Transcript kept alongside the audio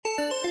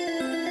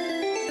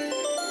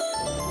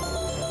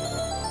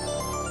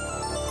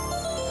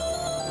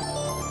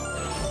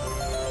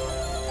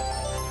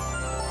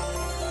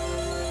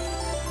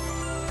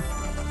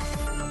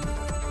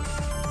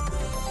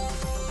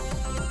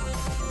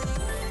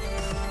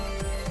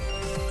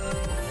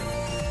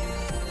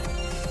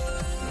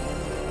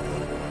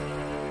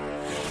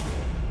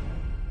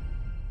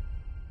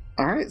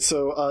right,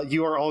 so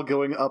you are all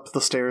going up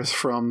the stairs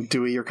from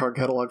Dewey, your card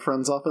catalog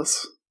friend's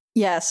office?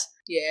 Yes.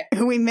 Yeah.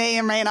 Who we may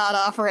or may not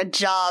offer a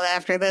job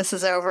after this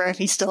is over if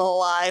he's still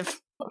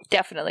alive.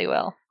 Definitely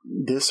will.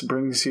 This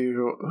brings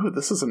you... Ooh,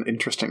 this is an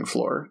interesting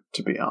floor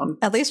to be on.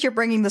 At least you're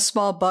bringing the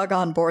small bug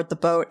on board the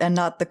boat and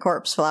not the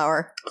corpse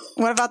flower.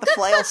 What about the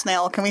flail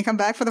snail? Can we come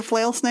back for the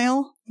flail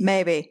snail?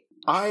 Maybe.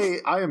 I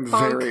am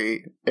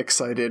very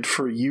excited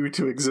for you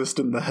to exist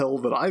in the hell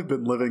that I've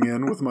been living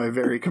in with my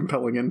very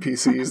compelling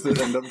NPCs that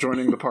end up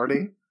joining the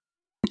party.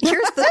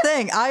 Here's the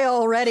thing. I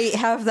already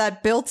have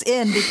that built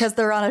in because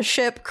they're on a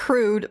ship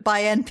crewed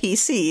by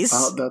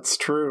NPCs. That's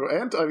true.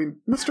 And, I mean,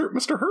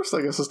 Mr. Hurst,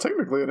 I guess, is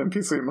technically an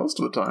NPC most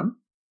of the time.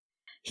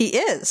 He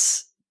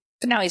is.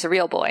 But now he's a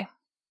real boy.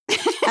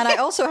 And I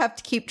also have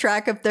to keep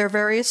track of their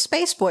various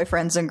space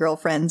boyfriends and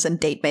girlfriends and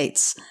date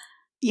mates.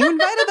 You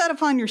invited that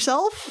upon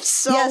yourself,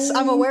 so... Yes,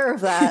 I'm aware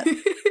of that.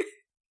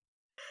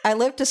 I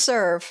live to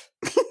serve.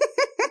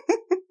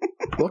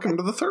 Welcome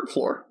to the third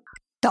floor.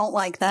 Don't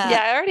like that.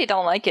 Yeah, I already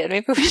don't like it.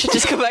 Maybe we should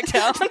just go back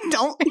down.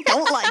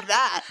 Don't like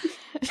that.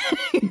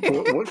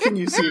 What can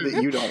you see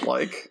that you don't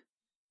like?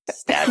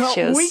 Statues.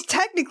 Well, we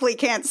technically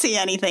can't see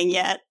anything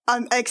yet,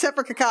 except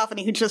for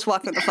Cacophony, who just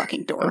walked through the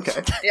fucking door.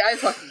 Okay. Yeah, I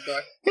fucking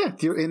door. Yeah,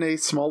 you're in a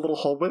small little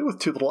hallway with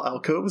two little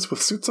alcoves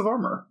with suits of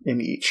armor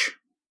in each.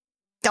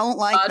 Don't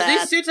like that.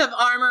 These suits of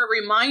armor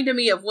reminded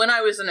me of when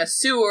I was in a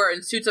sewer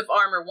and suits of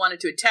armor wanted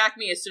to attack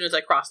me as soon as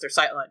I crossed their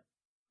sightline.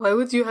 Why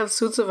would you have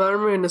suits of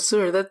armor in a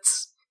sewer?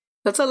 That's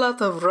a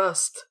lot of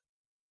rust.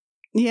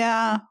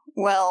 Yeah,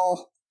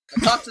 well...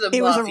 Talk to the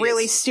It was a Mafias.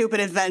 really stupid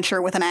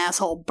adventure with an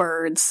asshole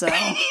bird, so...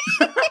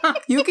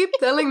 You keep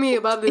telling me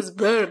about this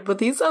bird,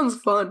 but he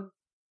sounds fun.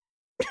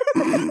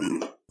 He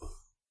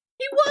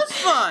was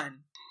fun!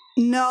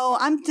 No,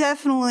 I'm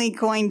definitely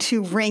going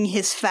to wring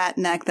his fat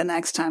neck the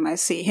next time I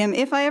see him,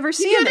 if I ever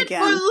see You him did it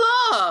again. for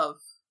love!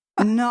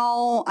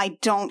 No, I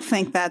don't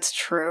think that's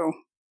true.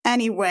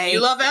 Anyway... You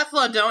love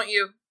Ethla, don't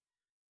you?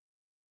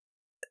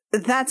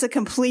 That's a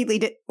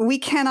completely... we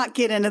cannot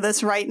get into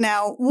this right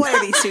now. What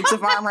are these suits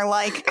of armor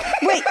like?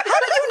 Wait, how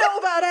do you know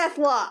about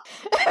Ethla?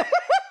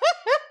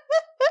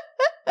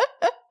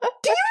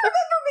 Do you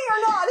remember me or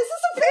not? Is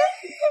this a bit?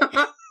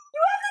 You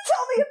have to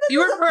tell me if this You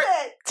is were a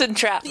bit. It's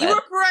entrapment. You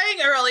were praying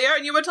earlier,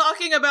 and you were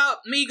talking about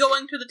me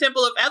going to the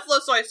Temple of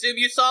Ethla, so I assume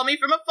you saw me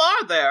from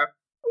afar there.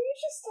 Will you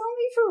just tell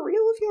me for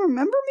real if you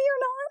remember me or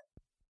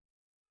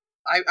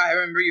not? I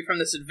remember you from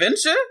this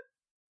adventure.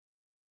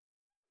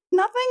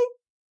 Nothing?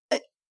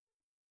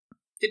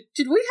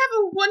 Did we have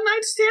a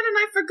one-night stand and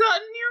I've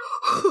forgotten you?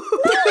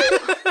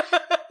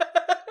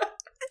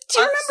 Do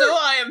you remember? So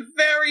I am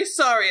very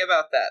sorry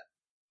about that.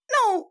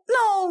 No,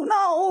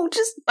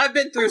 just... I've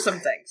been through some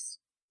things.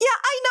 Yeah,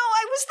 I know,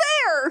 I was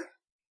there!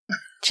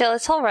 Chill,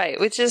 it's alright.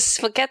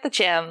 We'll get the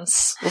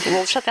gems.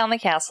 We'll shut down the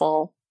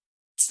castle.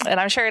 And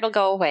I'm sure it'll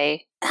go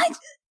away. I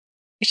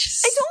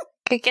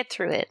Get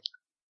through it.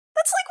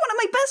 That's like one of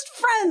my best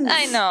friends!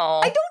 I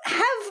know. I don't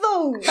have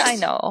those! I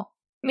know.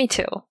 Me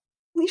too.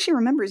 At least she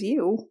remembers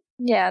you.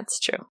 Yeah, it's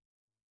true.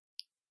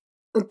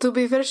 To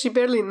be fair, she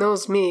barely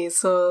knows me,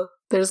 so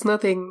there's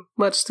nothing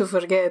much to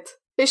forget.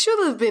 It should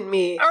have been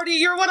me. Artie,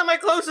 you're one of my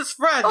closest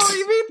friends. Oh,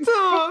 me too!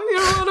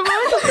 You're one of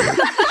my...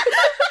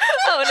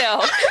 Oh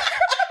no.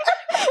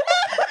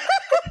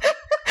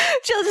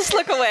 Jill, just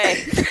look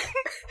away.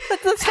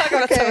 Let's talk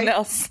about something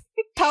else.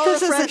 Power This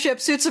of isn't-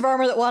 friendship, suits of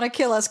armor that want to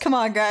kill us. Come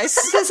on, guys.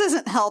 This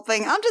isn't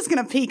helping. I'm just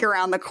gonna peek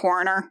around the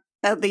corner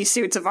at these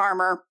suits of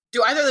armor.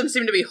 Do either of them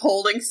seem to be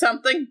holding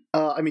something?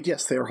 I mean,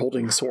 yes, they are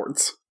holding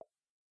swords.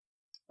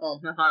 Oh,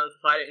 that's not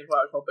what I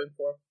was hoping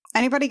for.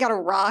 Anybody got a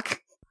rock?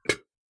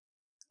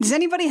 Does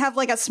anybody have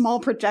like a small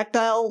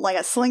projectile, like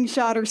a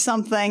slingshot or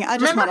something? I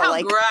just Remember want to how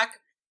like...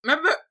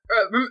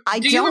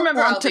 Grack... do you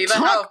remember want to Aldiva,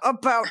 talk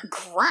about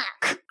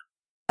Grack.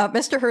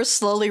 Mr. Hurst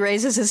slowly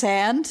raises his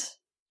hand.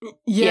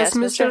 Yes,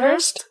 Mr.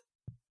 Hurst?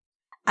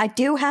 I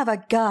do have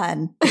a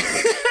gun.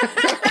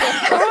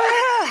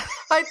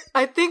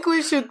 I think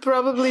we should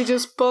probably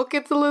just poke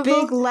it a little.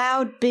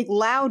 Big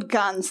loud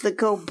guns that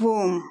go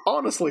boom.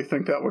 Honestly,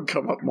 think that would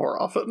come up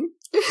more often.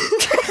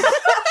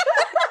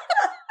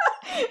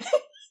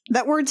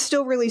 That word's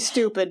still really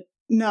stupid.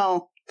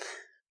 No.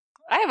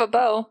 I have a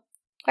bow.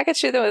 I could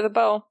shoot them with a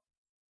bow.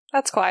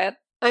 That's quiet.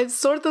 I've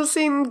sort of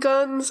seen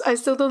guns. I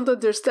still don't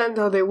understand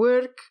how they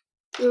work.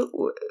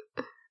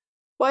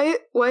 Why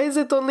is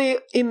it only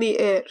in the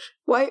air?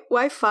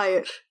 Why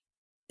fire?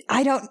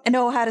 I don't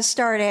know how to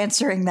start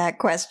answering that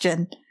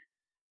question.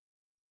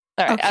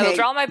 Alright, I will Okay.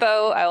 draw my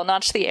bow, I will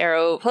notch the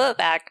arrow, pull it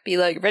back, be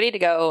like ready to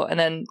go, and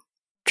then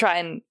try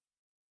and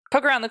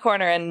poke around the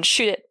corner and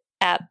shoot it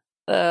at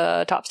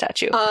the top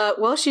statue.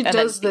 While she And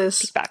does then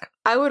this, peek back.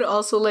 I would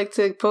also like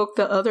to poke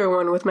the other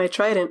one with my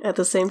trident at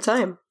the same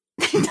time.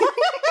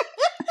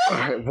 All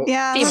right, well,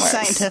 Yeah, that's Teamwork.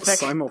 scientific.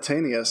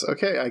 simultaneous.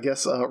 Okay, I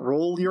guess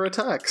roll your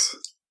attacks.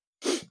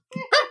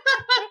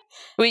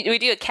 We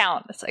do a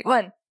count. It's like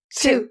 1,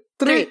 2, 2,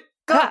 3, 3,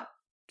 go! go!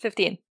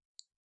 15.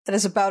 That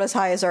is about as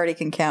high as Artie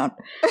can count.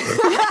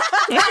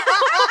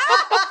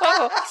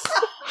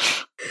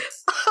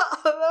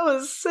 that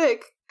was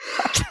sick.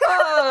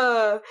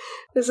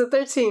 It's a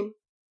 13.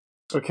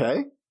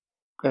 Okay.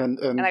 And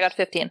And I got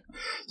 15.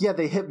 yeah,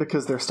 they hit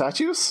because they're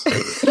statues.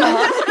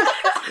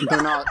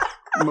 They're not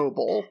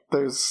mobile.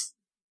 They're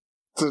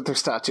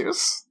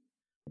statues.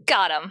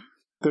 Got him.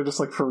 They're just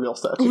like for real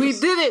statues. We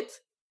did it!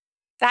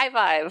 High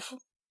five.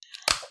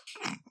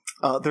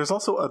 There's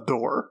also a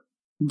door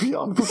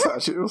beyond the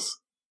statues.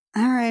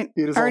 All right.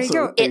 It is Already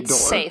also go. a It's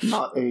door, safe.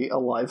 not a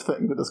alive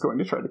thing that is going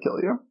to try to kill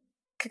you.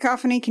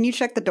 Cacophony, can you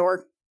check the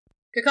door?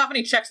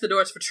 Cacophony checks the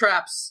doors for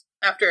traps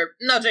after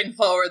nudging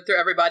forward through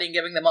everybody and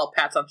giving them all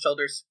pats on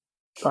shoulders.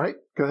 All right,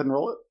 go ahead and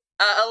roll it.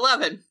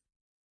 11.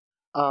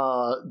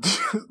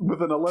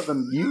 With an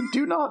 11, you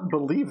do not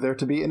believe there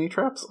to be any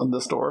traps on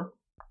this door.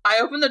 I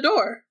open the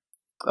door.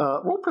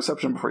 Roll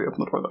perception before you open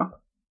the door, though.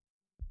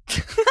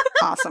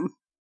 Awesome.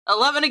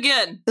 11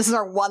 again. This is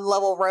our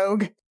one-level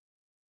rogue.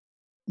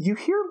 You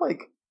hear,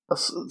 like, a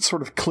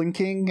sort of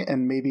clinking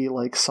and maybe,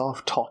 like,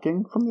 soft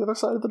talking from the other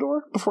side of the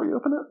door before you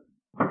open it.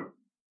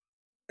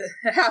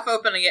 Half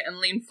opening it and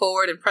lean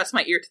forward and press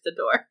my ear to the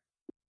door.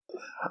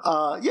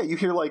 Yeah, you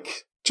hear,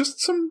 like, just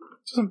some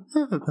clink,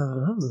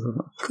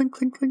 clink,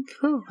 clink,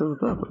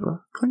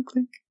 clink,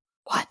 clink.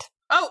 What?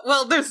 Oh,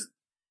 well, there's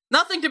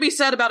nothing to be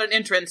said about an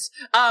entrance.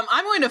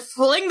 I'm going to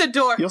fling the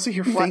door. You also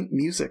hear faint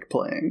music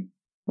playing.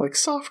 Like,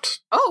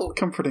 soft, Oh,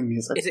 comforting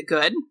music. is it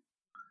good?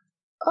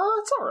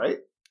 It's alright.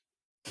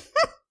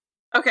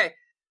 Okay.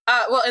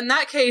 Well, in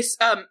that case,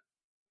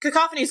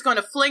 Cacophony's going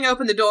to fling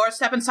open the door,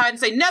 step inside, and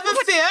say, "Never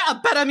fear, a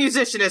better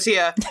musician is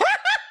here."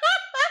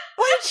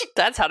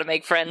 That's how to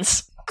make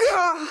friends.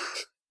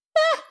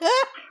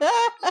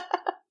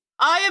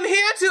 I am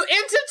here to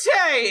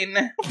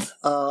entertain.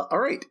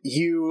 Alright,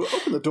 you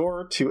open the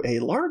door to a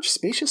large,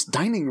 spacious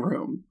dining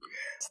room.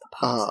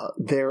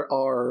 There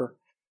are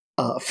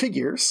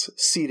figures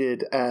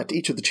seated at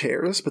each of the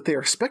chairs, but they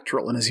are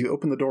spectral, and as you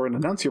open the door and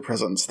announce your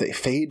presence, they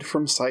fade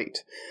from sight.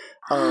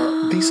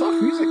 The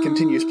soft music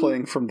continues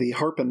playing from the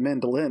harp and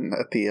mandolin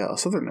at the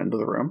southern end of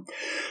the room.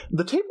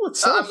 The table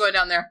itself I'm going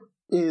down there.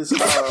 is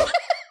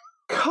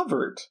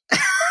covered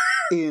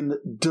in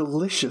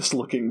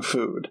delicious-looking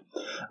food.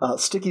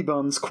 Sticky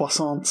buns,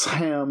 croissants,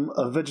 ham,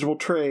 a vegetable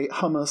tray,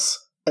 hummus,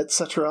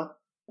 etc.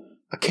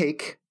 A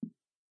cake.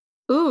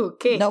 Ooh,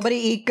 cake. Nobody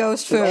eat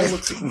ghost It all food.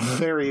 looks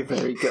very,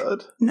 very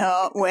good.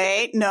 No,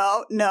 wait,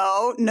 no.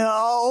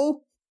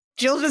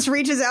 Jill just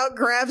reaches out,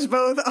 grabs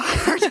both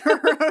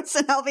Arturos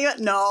and Alvia.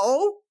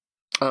 No.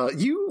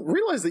 You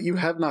realize that you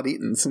have not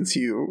eaten since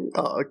you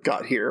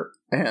got here,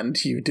 and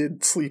you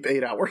did sleep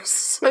 8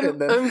 hours, I'm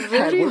and then had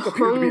very what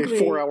appeared to be a hungry.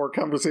 4-hour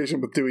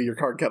conversation with Dewey, your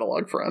card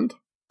catalog friend.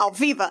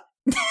 Alviva.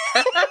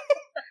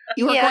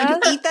 You are Yeah?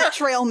 going to eat that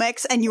trail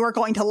mix, and you are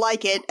going to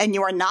like it, and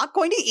you are not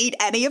going to eat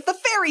any of the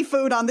fairy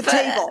food on the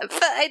table.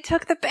 But I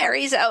took the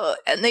berries out,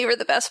 and they were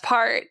the best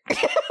part.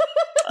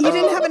 You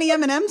didn't have any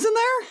M&Ms in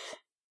there?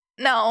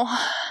 No.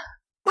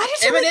 Why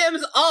did you?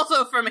 M&M's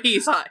also from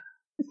Heesheim.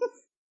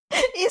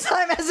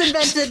 Isheim has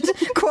invented,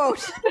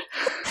 quote,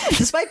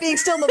 despite being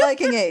still in the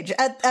Viking Age,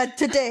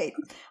 to date,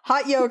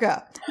 hot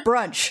yoga,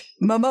 brunch,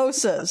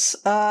 mimosas,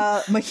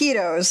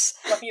 mojitos,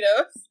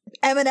 Mojitos,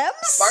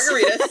 M&Ms,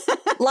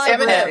 margaritas.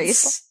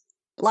 libraries,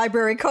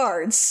 library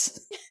cards.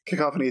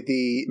 Cacophony,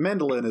 the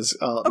mandolin is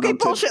Okay, mounted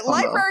bullshit. on a-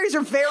 Libraries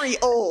are very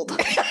old.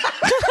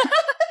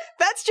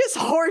 That's just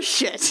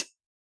horseshit.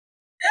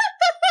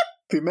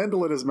 The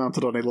mandolin is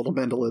mounted on a little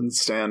mandolin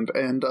stand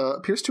and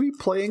appears to be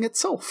playing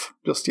itself.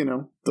 Just,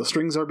 the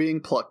strings are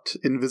being plucked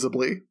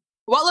invisibly.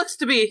 What looks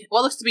to be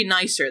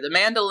nicer, the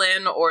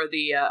mandolin or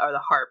the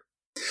harp?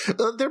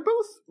 They're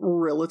both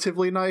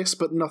relatively nice,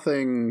 but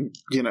nothing,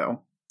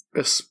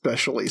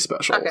 especially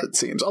special, Okay. it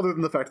seems, other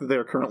than the fact that they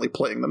are currently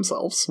playing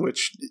themselves,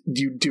 which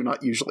you do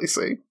not usually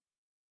see.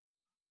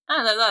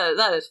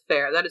 That is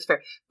fair. That is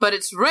fair. But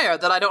it's rare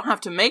that I don't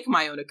have to make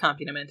my own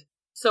accompaniment.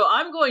 So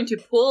I'm going to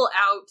pull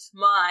out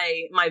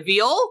my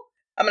viol.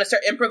 I'm going to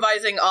start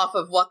improvising off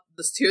of what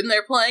the tune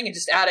they're playing and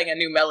just adding a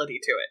new melody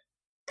to it.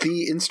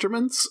 The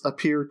instruments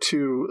appear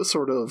to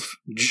sort of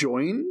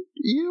join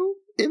you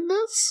in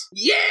this.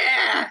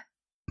 Yeah!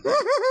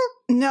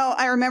 No,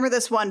 I remember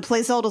this one.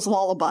 Play Zelda's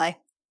Lullaby.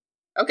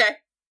 Okay.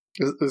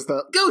 Is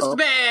that Ghost up,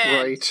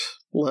 Band! right,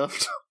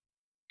 left?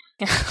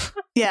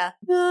 Yeah.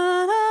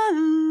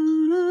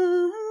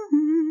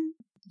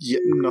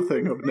 Yet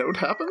nothing of note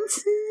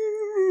happens.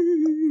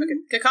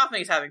 Okay.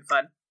 Cacophony's having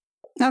fun.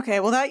 Okay,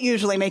 well, that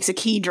usually makes a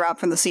key drop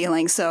from the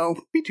ceiling, so.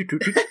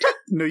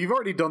 No, you've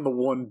already done the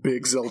one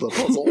big Zelda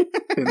puzzle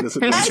in this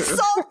I adventure.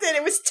 solved it!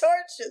 It was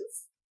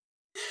torches!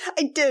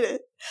 I did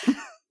it.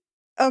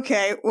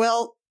 Okay,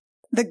 well,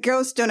 the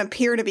ghosts don't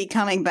appear to be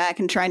coming back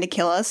and trying to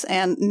kill us,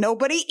 and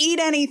nobody eat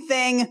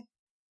anything!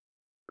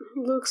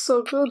 Looks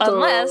so good, though.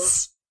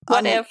 Unless,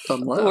 what if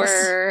Unless.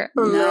 we're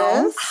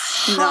No.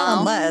 No.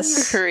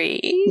 Unless. hungry?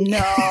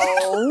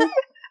 No.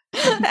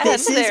 This And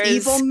is there's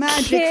evil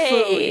magic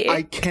cake.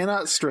 I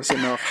cannot stress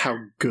enough how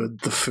good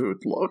the food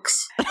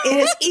looks. It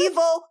is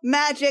evil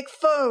magic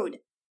food!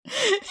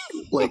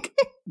 like,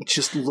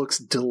 just looks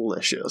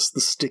delicious.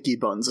 The sticky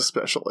buns,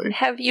 especially.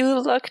 Have you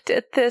looked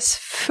at this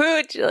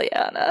food,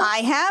 Juliana? I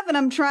have, and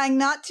I'm trying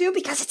not to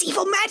because it's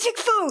evil magic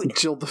food.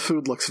 Jill, the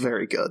food looks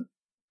very good.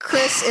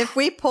 Chris, if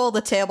we pull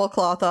the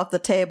tablecloth off the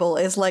table,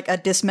 is like a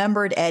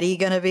dismembered Eddie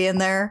gonna be in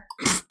there?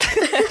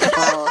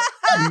 No,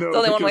 There's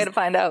only one way to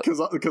find out.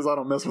 Because I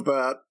don't mess with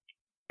that.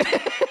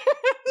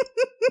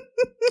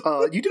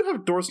 You do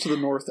have doors to the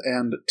north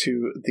and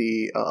to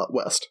the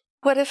west.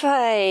 What if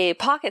I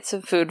pocket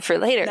some food for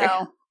later?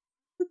 No.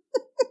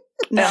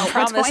 No, And what's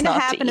promise going to not to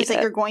happen eat is that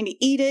it. you're going to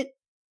eat it.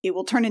 It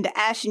will turn into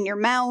ash in your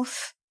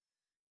mouth.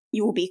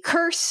 You will be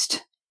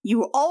cursed.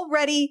 You're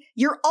already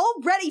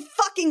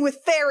fucking with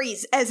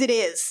fairies as it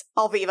is,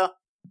 Alviva.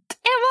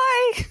 Am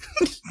I?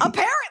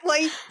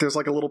 Apparently. There's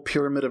like a little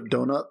pyramid of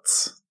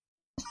donuts.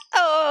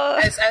 Oh.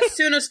 As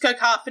soon as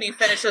Cacophony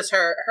finishes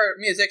her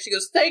music, she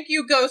goes, "Thank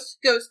you, ghost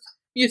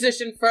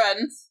musician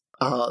friends."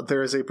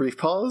 There is a brief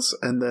pause,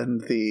 and then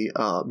the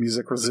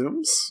music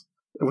resumes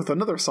with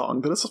another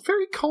song that is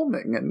very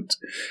calming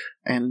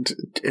and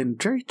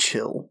very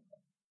chill.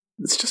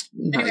 It's just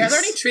nice. Are there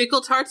any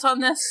treacle tarts on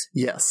this?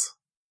 Yes.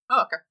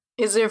 Oh, okay.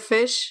 Is there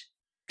fish?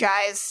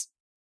 Guys,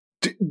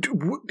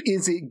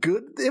 Is it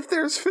good if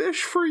there's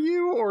fish for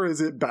you, or is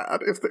it bad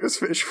if there's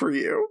fish for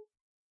you?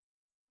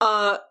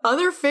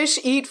 Other fish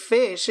eat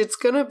fish. It's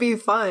gonna be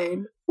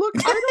fine. Look,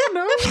 I don't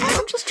know.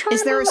 I'm just trying.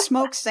 is there to a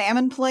smoked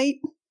salmon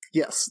plate?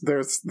 Yes,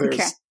 there's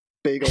Okay.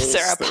 bagels. Is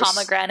there a there's-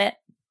 pomegranate?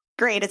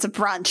 Great, it's a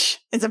brunch.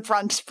 It's a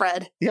brunch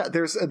spread. Yeah,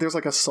 there's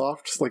like a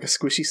soft, like a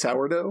squishy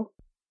sourdough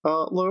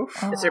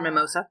loaf. Is there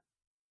mimosa?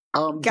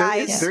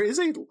 Guys. there is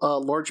a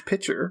large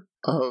pitcher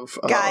of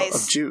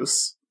Guys.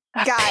 juice.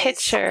 A Guys.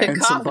 pitcher.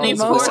 And some Cacophony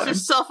bottles of pours wine.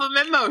 herself a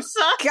mimosa.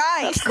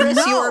 Guys, Chris,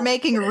 no! you are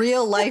making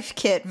real life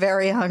Kit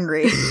very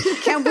hungry.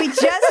 Can we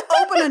just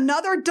open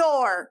another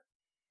door?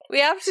 We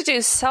have to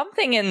do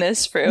something in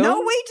this room No,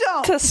 we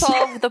don't. to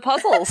solve the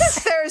puzzles.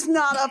 There's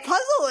not a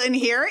puzzle in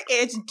here.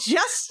 It's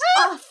just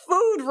a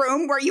food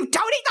room where you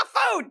don't eat the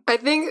food. I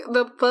think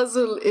the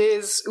puzzle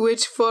is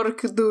which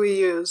fork do we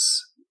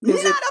use?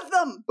 Is None it of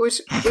them.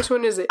 which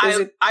one is it? Is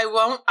it I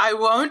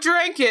won't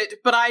drink it,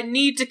 but I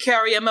need to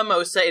carry a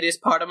mimosa. It is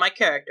part of my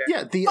character.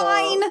 Yeah,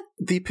 Fine.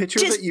 the pitcher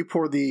Just- that you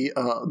pour the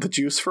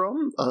juice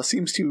from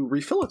seems to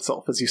refill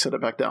itself as you set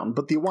it back down,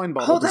 but the wine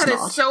bottle Oh, does that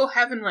not. is so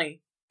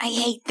heavenly. I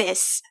hate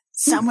this.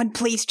 Someone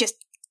please just...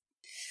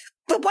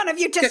 But one of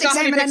you just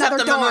Cacophony examine picks up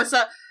another the door.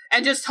 mimosa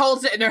and just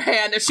holds it in her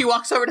hand as she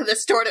walks over to the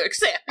store to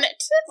examine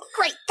it.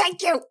 Great,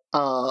 thank you.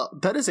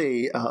 That is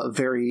a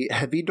very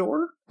heavy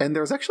door, and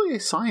there's actually a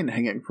sign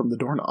hanging from the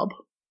doorknob.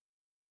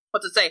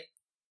 What's it say?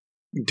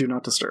 Do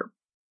not disturb.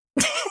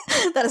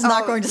 That is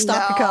not Oh, going to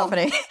stop no.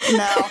 Cacophony.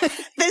 No,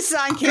 this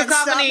sign can't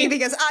stop Cacophony. me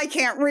because I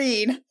can't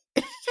read.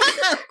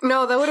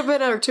 No, that would have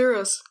been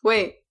Arturos.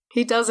 Wait,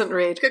 he doesn't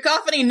read.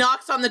 Cacophony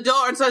knocks on the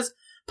door and says,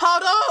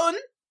 "Pardon, Oh,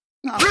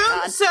 room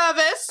God.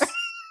 service."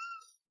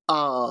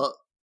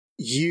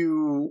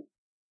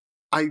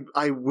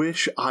 I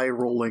wish eye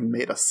rolling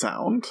made a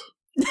sound.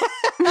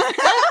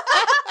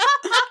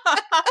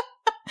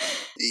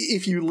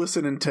 If you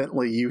listen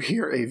intently, you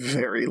hear a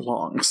very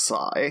long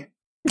sigh.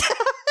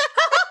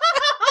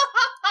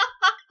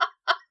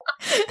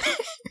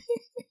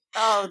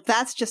 Oh,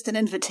 that's just an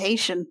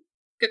invitation.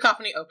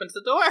 Cacophony opens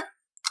the door.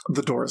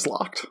 The door is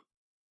locked.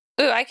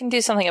 Ooh, I can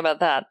do something about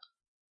that.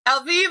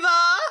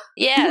 Alviva,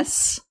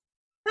 Yes.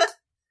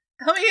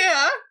 come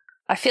here.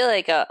 I feel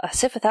like a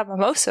sip of that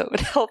mimosa would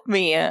help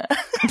me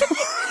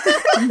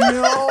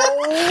No.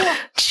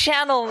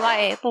 channel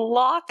my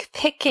lock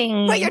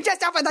picking. But you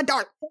just opened the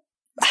door.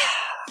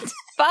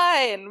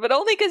 Fine, but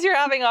only because you're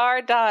having a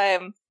hard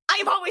time.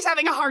 I'm always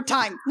having a hard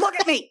time. Look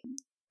at me.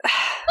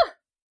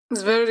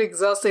 It's very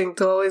exhausting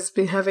to always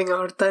be having a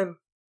hard time.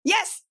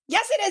 Yes,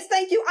 yes it is.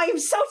 Thank you. I am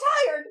so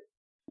tired.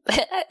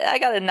 I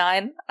got a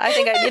 9. I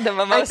think I need the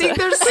mimosa. I think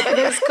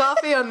there's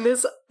coffee on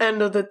this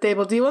end of the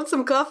table. Do you want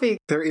some coffee?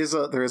 There is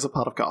a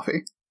pot of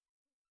coffee.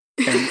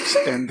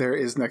 And there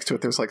is next to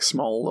it, there's like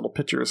small little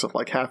pitchers of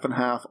like half and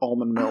half,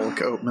 almond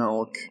milk, oat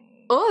milk.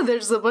 Oh,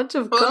 there's a bunch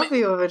of Well, let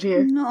coffee over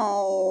here.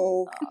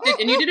 No.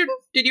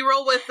 Did you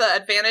roll with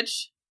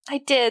advantage? I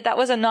did. That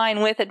was a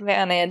 9 with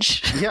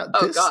advantage. Yeah,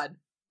 Oh God.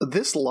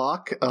 This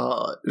lock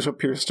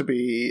appears to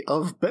be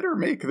of better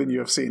make than you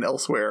have seen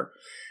elsewhere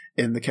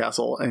in the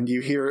castle, and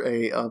you hear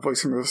a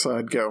voice from the other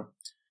side go,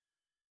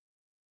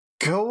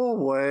 "Go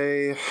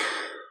away."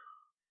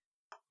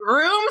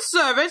 Room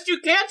service? You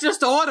can't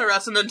just order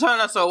us and then turn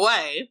us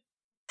away.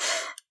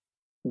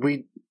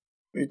 We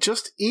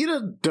just eat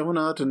a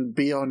donut and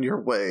be on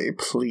your way,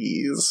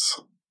 please.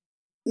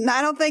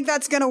 I don't think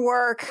that's gonna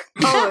work.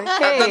 Oh,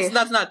 hey.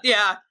 That's not.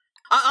 Yeah,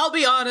 I'll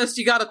be honest.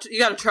 You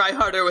gotta try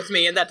harder with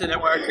me, and that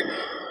didn't work.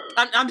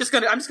 I'm just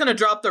gonna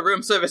drop the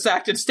room service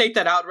act and state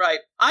that outright.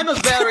 I'm a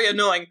very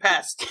annoying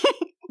pest.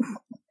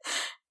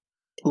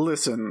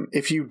 Listen,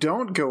 if you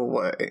don't go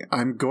away,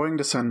 I'm going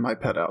to send my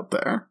pet out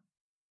there.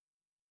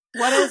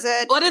 What is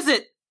it? What is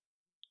it?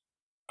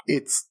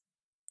 It's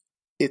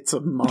a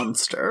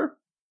monster.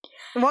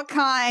 What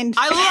kind?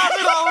 I love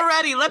it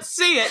already. Let's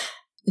see it.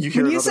 You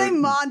hear When you another say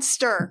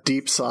monster.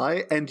 deep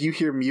sigh, and you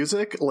hear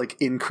music like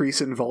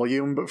increase in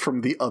volume, but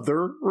from the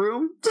other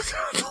room.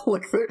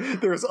 Like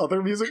there's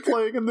other music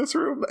playing in this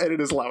room, and it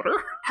is louder.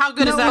 How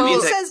good is that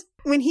music?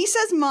 When he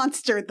says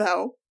monster,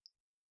 though.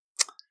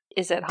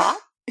 Is it hot?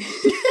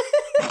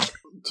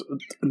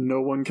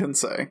 No one can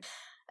say.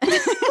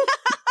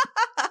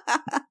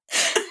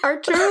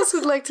 Arturos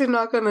would like to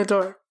knock on the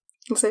door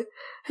and say,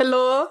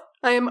 "Hello,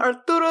 I am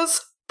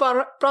Arturos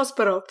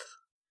Prosperoth,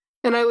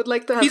 and I would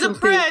like to have He's a some tea."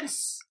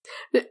 prince.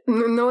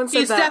 No one said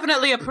He's that.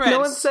 definitely a prince. No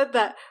one said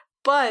that.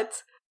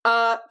 But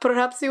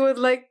perhaps you would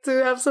like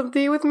to have some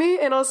tea with me.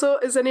 And also,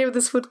 is any of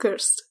this food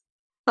cursed?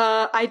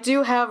 I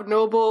do have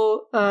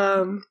noble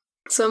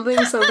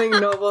something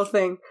noble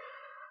thing.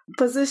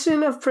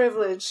 Position of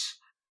privilege.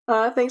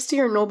 Thanks to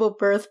your noble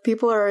birth,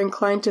 people are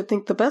inclined to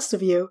think the best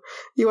of you.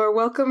 You are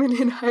welcome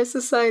in high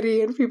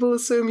society, and people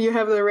assume you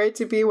have the right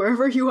to be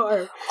wherever you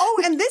are.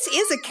 Oh, and this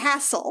is a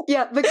castle.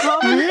 Yeah, the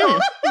common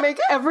folk make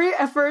every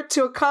effort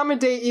to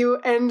accommodate you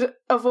and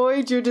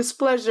avoid your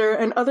displeasure,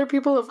 and other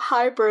people of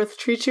high birth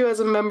treat you as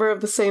a member of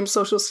the same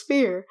social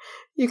sphere.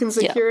 You can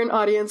secure an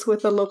audience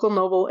with a local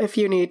noble if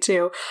you need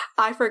to.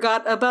 I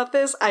forgot about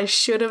this. I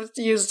should have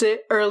used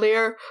it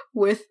earlier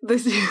with the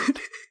dude.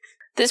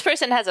 This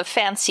person has a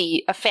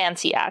fancy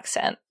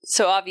accent,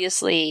 so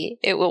obviously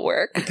it will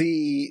work.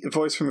 The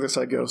voice from the other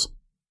side goes,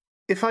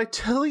 "If I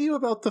tell you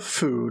about the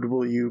food,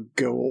 will you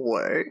go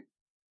away?"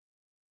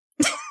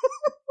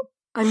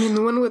 I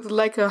mean, one would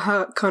like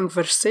a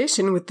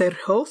conversation with their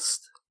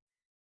host.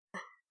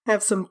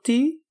 Have some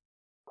tea?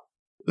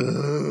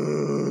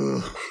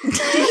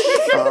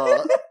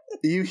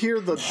 You hear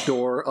the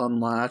door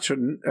unlatch,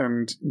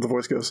 and the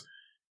voice goes,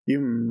 "You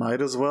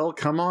might as well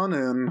come on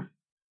in."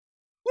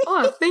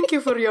 Oh, thank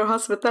you for your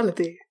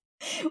hospitality.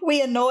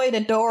 We annoyed a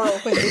door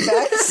open, you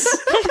guys.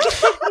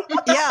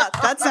 Yeah,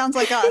 that sounds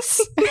like us.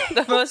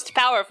 The most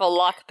powerful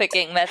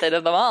lock-picking method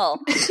of them all.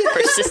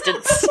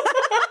 Persistence. That's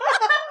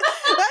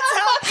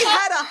how we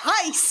had a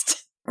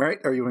heist. All right,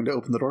 are you going to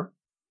open the door?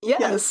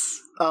 Yes.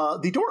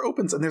 The door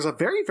opens, and there's a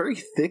very, very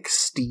thick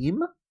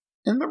steam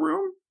in the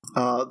room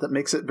that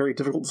makes it very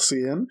difficult to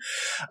see in.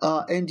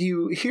 And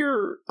you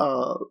hear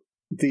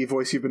the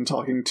voice you've been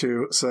talking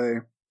to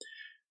say,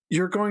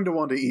 "You're going to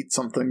want to eat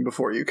something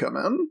before you come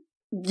in."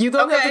 You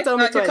don't have to tell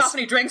me twice.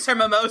 Cacophony drinks her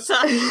mimosa.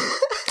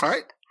 All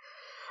right.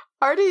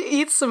 Artie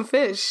eats some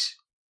fish.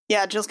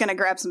 Yeah, Jill's gonna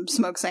grab some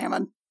smoked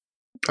salmon.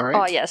 All right.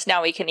 Oh yes,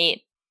 now we can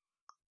eat.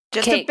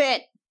 Just Cake. a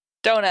bit.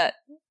 Donut.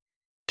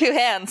 2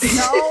 hands.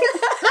 No.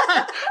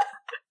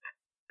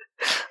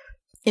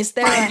 Is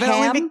there a I've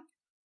only ham?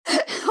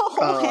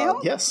 Oh, ham?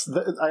 Yes,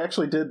 I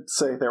actually did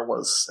say there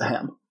was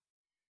ham.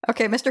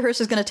 Okay, Mr.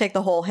 Hurst is going to take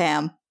the whole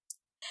ham.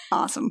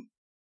 Awesome.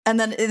 And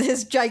then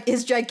his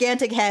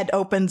gigantic head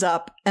opens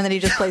up, and then he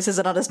just places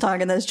it on his tongue,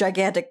 and then his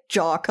gigantic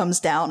jaw comes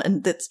down,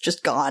 and it's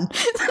just gone.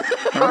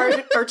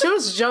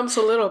 Arturos jumps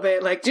a little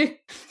bit, like, gee.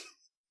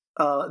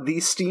 The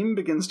steam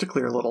begins to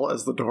clear a little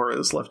as the door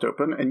is left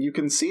open, and you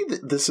can see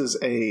that this is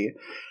a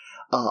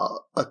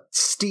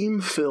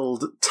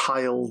steam-filled,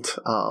 tiled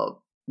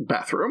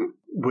bathroom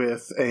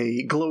with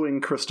a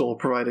glowing crystal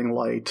providing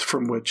light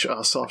from which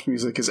soft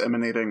music is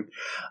emanating.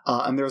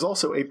 And there's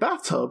also a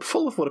bathtub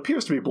full of what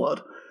appears to be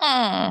blood.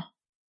 Mm.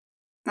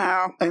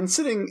 Oh. And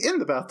sitting in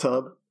the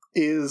bathtub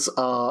is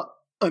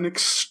an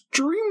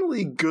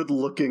extremely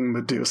good-looking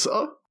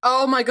Medusa.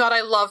 Oh my god,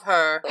 I love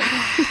her.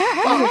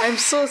 Oh, I'm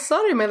so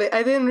sorry, Melly.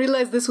 I didn't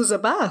realize this was a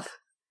bath.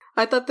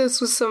 I thought this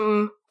was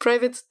some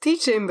private tea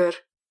chamber.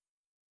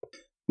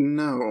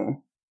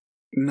 No.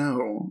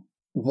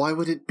 Why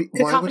would it be?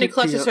 Cacophony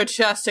clutches her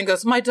chest and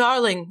goes, "My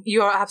darling,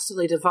 you are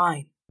absolutely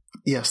divine."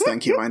 Yes,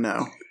 thank you, I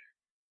know.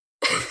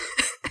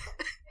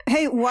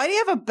 Hey, why do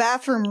you have a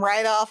bathroom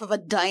right off of a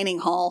dining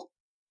hall?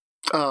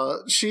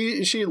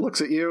 She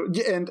looks at you,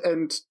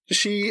 and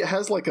she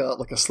has like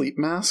a sleep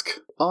mask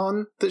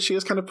on that she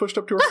has kind of pushed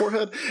up to her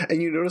forehead,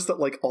 and you notice that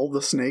like all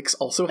the snakes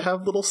also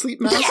have little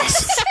sleep masks.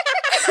 Yes!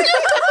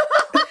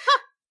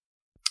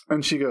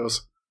 And she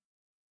goes,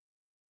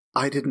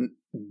 "I didn't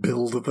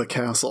build the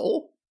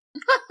castle."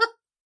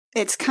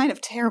 It's kind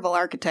of terrible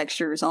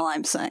architecture is all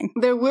I'm saying.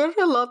 There were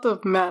a lot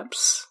of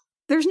maps.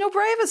 There's no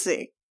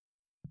privacy.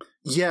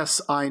 Yes,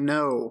 I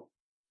know.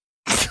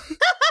 She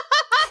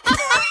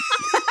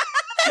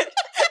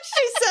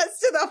says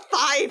to the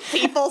 5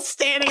 people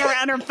standing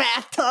around her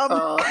bathtub.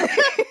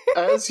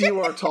 As you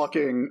are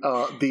talking,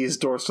 these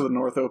doors to the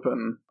north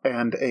open,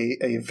 and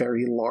a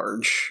very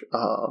large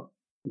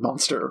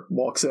monster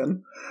walks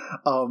in.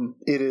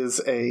 It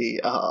is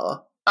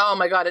Oh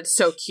my god, it's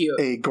so cute.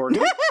 a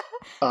gorgon,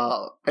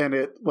 and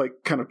it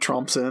like kind of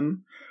tromps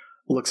in,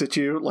 looks at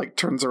you, like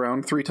turns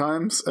around 3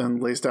 times, and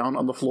lays down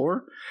on the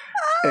floor,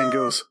 and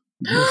goes,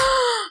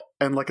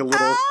 and like a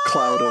little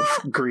cloud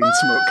of green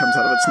smoke comes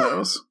out of its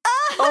nose.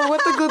 Oh,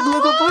 what a good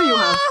little boy you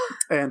have.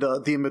 And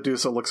the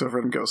Medusa looks over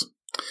it and goes,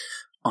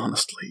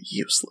 "Honestly,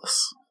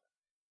 useless."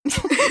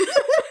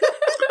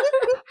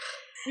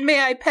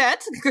 May I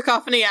pet?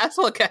 Cacophony asks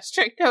while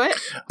gesturing to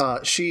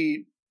it.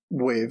 She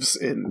waves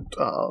in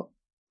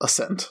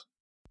assent.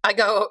 I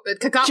go,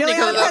 Cacophony Julian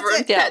goes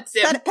over pets and it. pets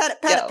him. Pet it, pet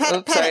it, pet it, pet it,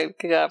 Oops, pet sorry.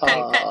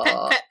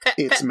 it. Pet.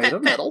 It's made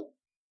of metal.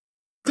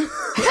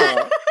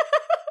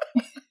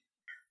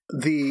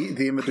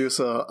 The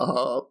Medusa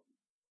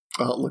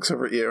looks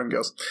over at you and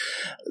goes,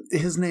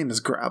 his name is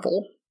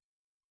Gravel.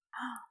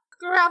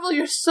 Gravel,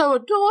 you're so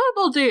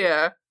adorable,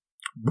 dear.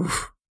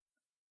 Oof.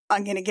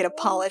 I'm gonna get a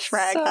polish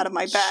rag So out of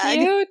my bag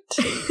Cute.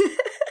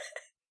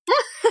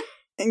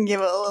 and give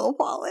it a little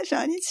polish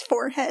on his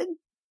forehead.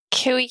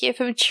 Can we give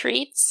him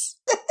treats?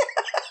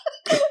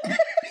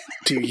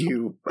 Do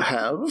you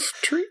have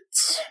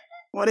treats?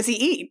 What does he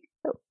eat?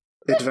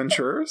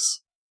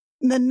 Adventurers?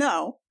 Then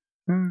no.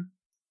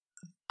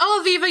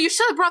 Oh, Aviva, you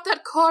should have brought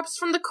that corpse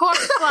from the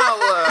corpse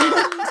flower.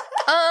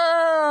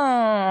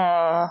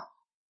 Oh.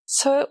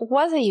 So it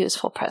was a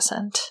useful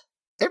present.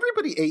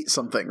 Everybody ate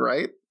something,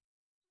 right?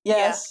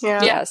 Yes.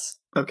 Yeah. Yes.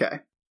 Okay.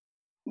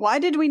 Why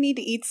did we need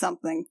to eat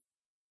something?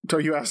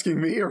 Are you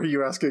asking me, or are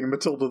you asking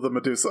Matilda the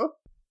Medusa?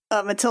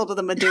 Matilda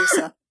the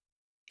Medusa.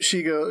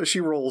 She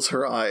rolls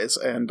her eyes,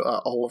 and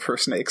all of her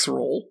snakes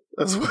roll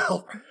as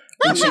well.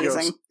 And she goes,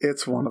 Amazing.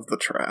 "It's one of the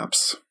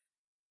traps."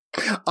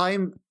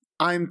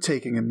 I'm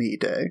taking a me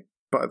day,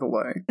 by the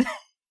way.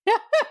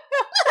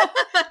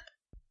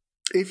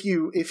 If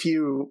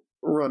you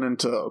run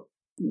into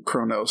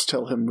Kronos,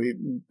 tell him we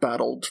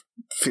battled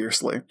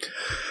fiercely.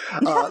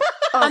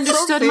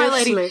 Understood, my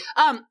lady. Fiercely.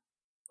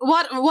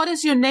 What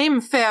is your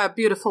name, fair,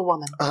 beautiful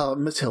woman?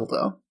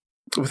 Matilda,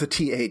 with a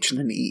TH and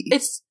an E.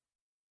 It's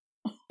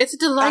a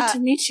delight to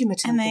meet you,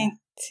 Matilda.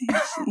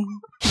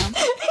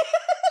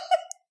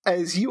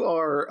 As you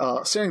are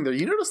standing there,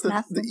 you notice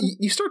that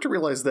you start to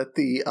realize that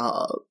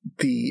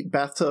the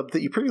bathtub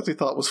that you previously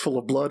thought was full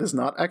of blood is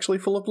not actually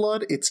full of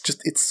blood. It's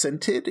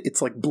scented.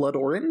 It's like blood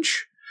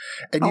orange,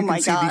 and you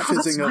can see the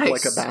fizzing of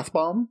like a bath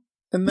bomb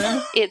in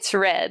there. It's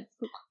red.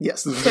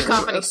 Yes, this is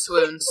Cacophony red.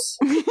 swoons.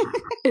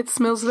 It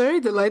smells very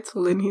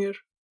delightful in here.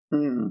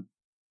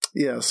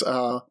 Yes,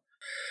 I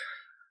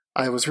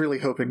was really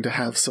hoping to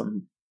have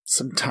some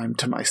time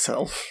to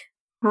myself.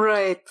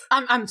 Right.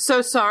 I'm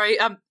so sorry.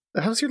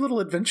 How's your little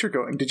adventure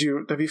going?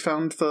 Have you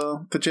found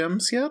the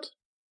gems yet?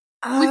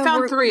 We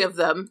found 3 of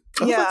them.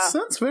 Oh, Yeah.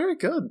 that's very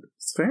good.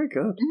 It's very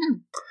good.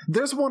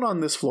 There's one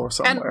on this floor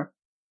somewhere.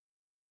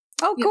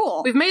 Oh,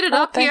 cool. We've made it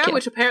up thank here, you.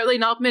 which apparently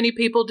not many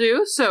people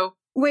do, so...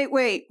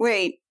 Wait.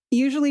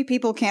 Usually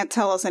people can't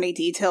tell us any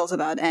details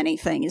about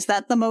anything. Is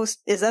that the most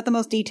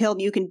detailed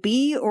you can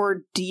be,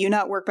 or do you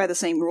not work by the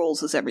same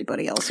rules as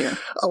everybody else here?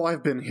 Oh,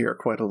 I've been here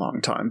quite a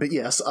long time, but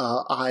yes,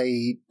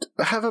 I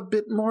have a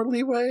bit more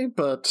leeway,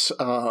 but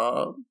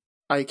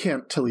I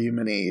can't tell you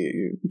many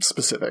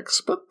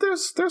specifics. But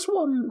there's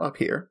one up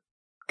here.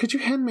 Could you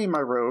hand me my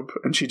robe?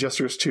 And she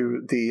gestures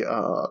to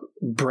the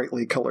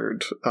brightly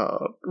colored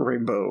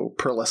rainbow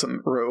pearlescent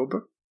robe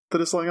that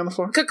is lying on the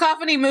floor.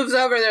 Cacophony moves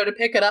over there to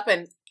pick it up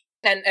and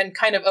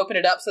kind of open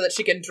it up so that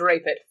she can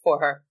drape it for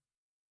her.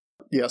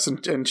 Yes,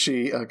 and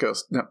she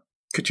goes, "No,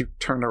 could you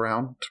turn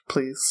around,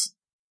 please?"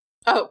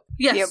 Oh,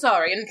 yes, Yep.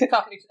 sorry. And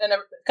Cacophony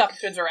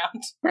turns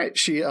around. Right,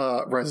 she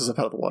rises up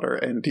out of the water,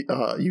 and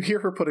you hear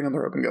her putting on the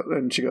robe,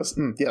 and she goes,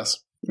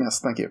 yes,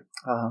 thank you.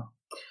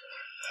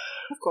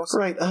 Of course.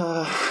 Right,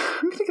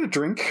 I'm gonna get a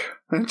drink.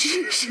 And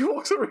she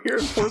walks over here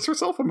and pours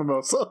herself a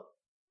mimosa.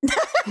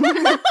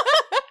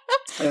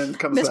 And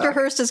comes Mr. back.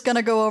 Hurst is going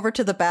to go over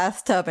to the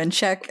bathtub and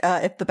check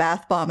if the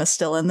bath bomb is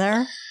still in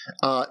there.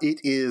 It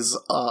is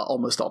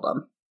almost all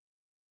done.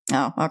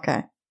 Oh,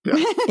 okay. Yeah.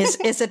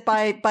 Is it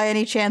by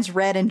any chance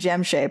red and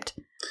gem shaped?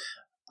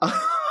 No,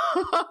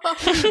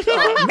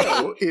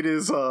 it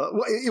is. Well,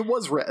 it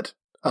was red,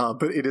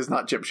 but it is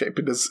not gem shaped.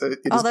 It is. It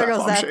Oh, is there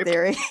goes bath bomb that shaped.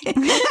 theory.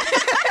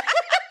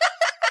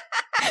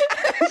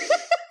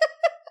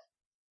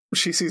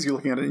 She sees you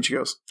looking at it, and she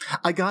goes,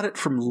 "I got it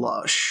from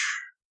Lush.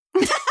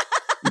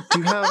 Do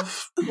you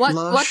have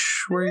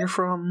Lush where you're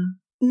from?"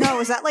 No,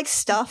 is that like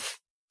stuff?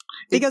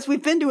 Because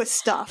we've been to a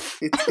stuff.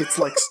 It's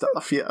like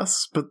stuff,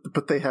 yes,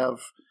 but they have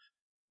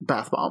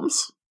bath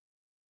bombs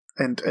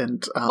and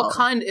What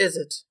kind is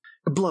it?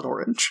 blood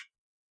orange.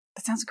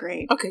 That sounds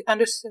great. Okay,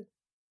 understood.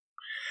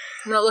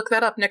 I'm gonna look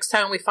that up next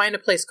time we find a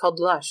place called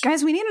Lush.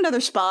 Guys, we need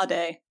another spa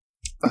day.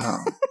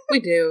 We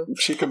do.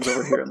 She comes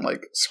over here and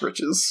like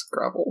scritches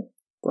Gravel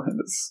behind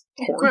his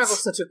horns.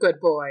 Gravel's such a good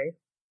boy.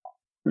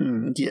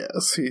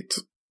 Yes,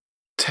 he's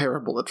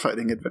terrible at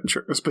fighting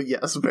adventurers, but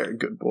yes, very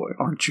good boy,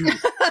 aren't you?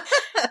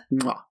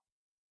 Mwah.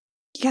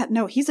 Yeah,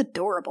 no, he's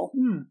adorable.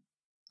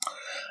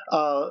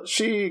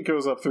 She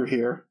goes up through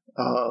here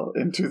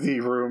into the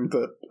room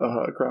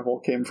that Gravel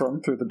came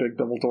from through the big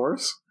double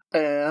doors,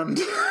 and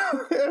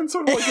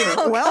sort of like, you know,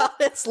 Oh, Well- God,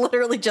 it's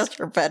literally just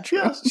her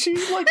bedroom. yeah, she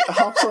like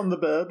hops on the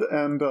bed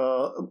and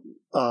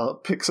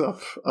picks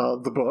up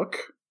the book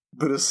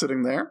that is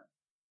sitting there.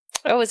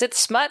 Oh, is it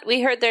smut?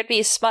 We heard there'd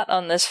be smut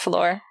on this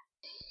floor.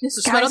 This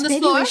is right Guys, on this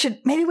maybe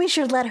floor. we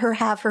should let her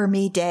have her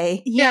me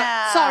day.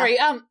 Yeah. Sorry.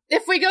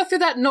 If we go through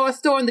that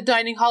north door in the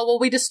dining hall, will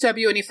we disturb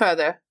you any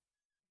further?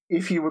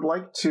 If you would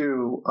like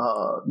to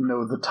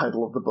know the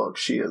title of the book,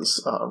 she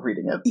is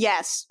reading it.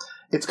 Yes.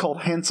 It's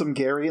called Handsome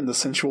Gary and the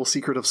Sensual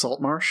Secret of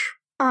Saltmarsh.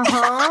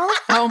 Uh-huh.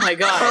 Oh my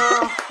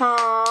god.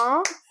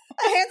 Uh-huh.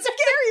 A Handsome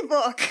Gary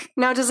book.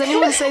 Now, does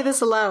anyone say this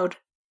aloud?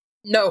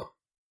 No.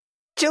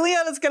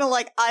 Juliana's gonna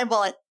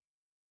eyeball it.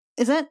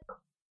 Is that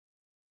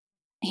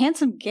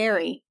Handsome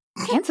Gary?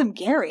 Handsome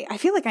Gary. I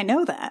feel like I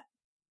know that.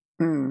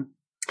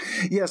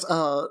 Yes,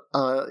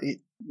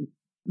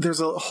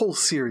 there's a whole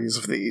series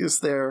of these.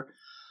 They're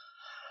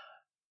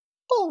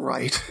all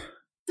right.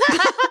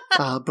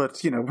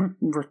 But,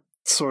 we're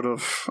sort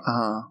of,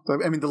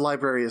 the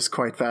library is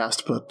quite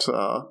vast, but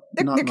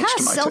They're not kind much of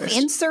to my taste.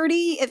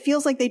 self-inserty. It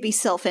feels like they'd be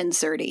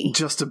self-inserty.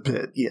 Just a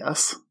bit,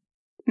 yes.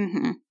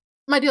 Mm-hmm.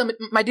 My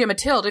dear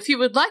Mathilde, if you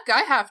would like,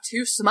 I have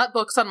 2 smut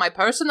books on my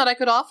person that I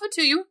could offer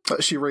to you.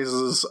 She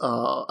raises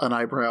an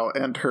eyebrow,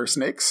 and her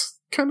snakes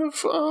kind of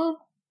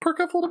perk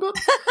up a little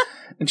bit.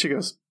 And she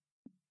goes,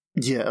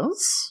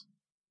 yes?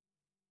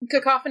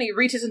 Cacophony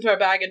reaches into her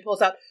bag and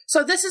pulls out.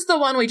 So this is the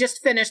one we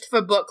just finished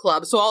for book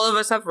club, so all of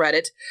us have read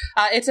it.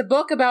 It's a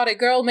book about a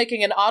girl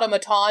making an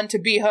automaton to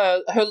be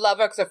her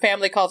lover because her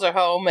family calls her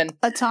home, and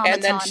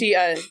then she,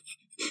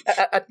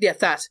 yes,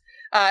 that.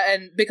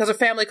 And because her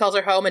family calls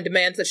her home and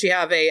demands that she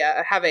have a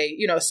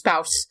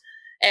spouse,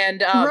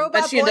 and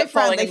she ends up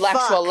falling in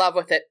actual love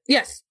with it.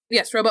 Yes,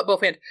 robot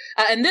boyfriend.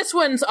 And this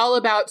one's all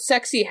about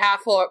sexy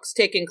half orcs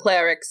taking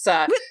clerics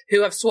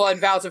who have sworn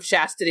vows of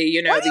chastity.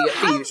 Why do you the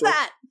have usual.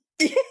 that?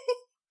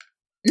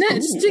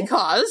 It's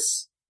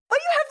because. Why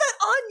do you have that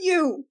on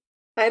you?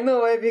 I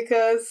know why,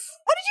 because...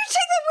 Why did you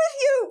take that with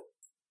you?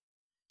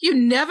 You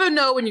never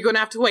know when you're going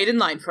to have to wait in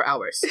line for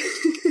hours.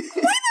 Why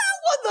that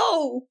one,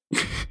 though?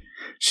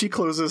 She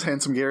closes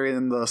Handsome Gary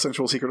and the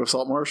Sensual Secret of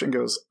Saltmarsh and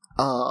goes,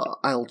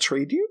 I'll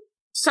trade you?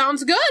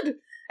 Sounds good.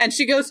 And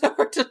she goes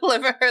over to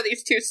deliver her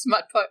these 2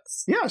 smut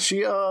books. Yeah,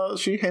 she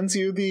hands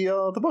you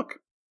the book.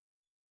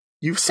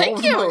 You've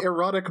solved my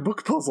erotic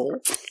book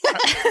puzzle.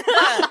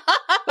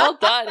 Well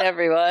done,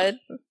 everyone.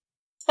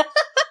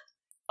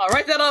 I'll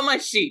write that on my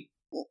sheet.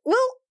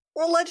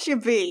 We'll let you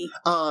be.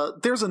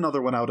 There's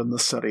another one out in the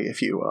study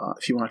if you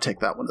want to take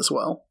that one as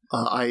well.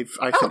 I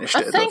finished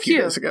it a thank few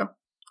you. days ago.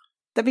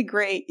 That'd be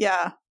great,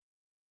 yeah.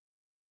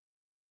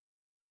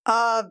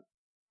 Bye,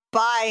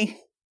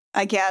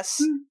 I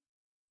guess.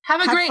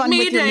 Have a Have great fun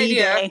with your day, me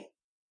dear. day.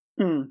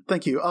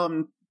 Thank you.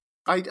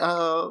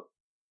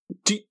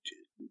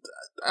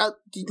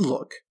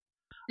 Look.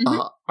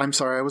 I'm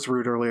sorry I was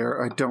rude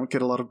earlier. I don't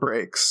get a lot of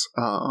breaks.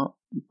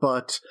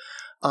 But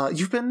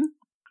you've been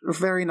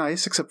very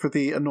nice, except for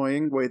the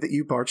annoying way that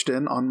you barged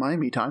in on my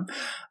me time.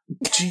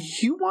 Do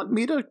you want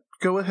me to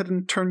go ahead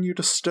and turn you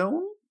to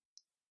stone?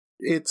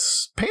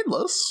 It's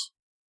painless.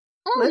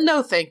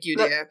 No, thank you,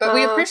 dear. But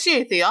we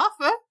appreciate the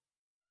offer.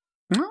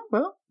 Oh,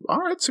 well, all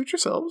right, suit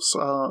yourselves.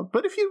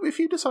 But if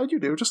you decide you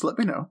do, just let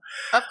me know.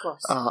 Of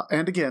course.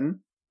 And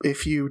again,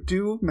 if you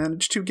do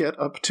manage to get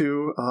up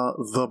to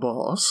the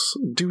boss,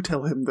 do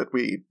tell him that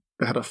we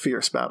had a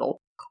fierce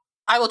battle.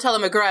 I will tell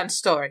him a grand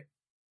story.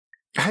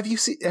 Have you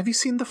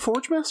seen the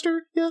Forge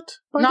Master yet?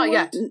 Not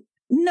yet.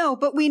 No,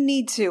 but we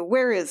need to.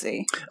 Where is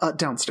he?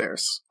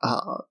 Downstairs.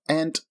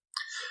 And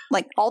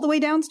all the way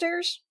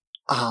downstairs?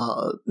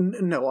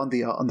 no, on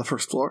the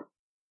first floor.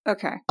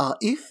 Okay.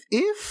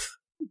 If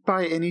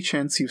by any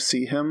chance you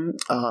see him,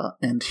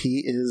 and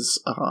he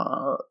is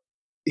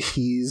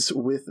he's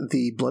with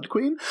the Blood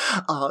Queen,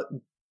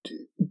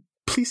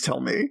 please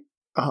tell me.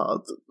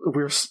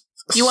 We're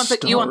you want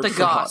the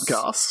goss.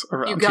 Goss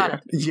around you got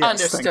here. it. Yes,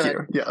 Understood. thank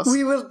you. Yes,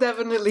 We will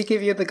definitely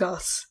give you the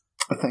goss.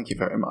 thank you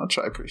very much.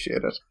 I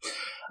appreciate it.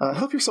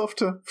 Help yourself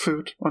to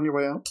food on your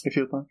way out if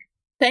you'd like.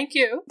 Thank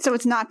you. So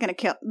it's not going to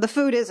kill. The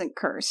food isn't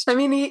cursed. I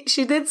mean,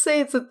 she did say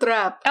it's a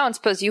trap. I don't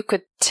suppose you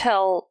could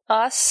tell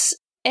us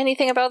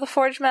anything about the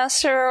Forge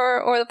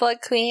Master or the Blood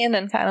Queen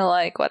and kind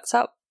of what's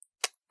up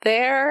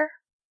there?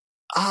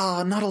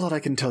 Not a lot I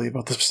can tell you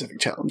about the specific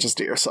challenges,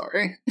 dear.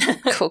 Sorry.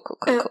 Cool.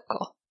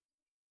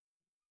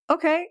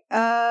 Okay,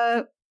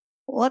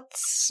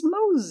 let's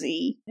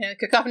mosey. Yeah,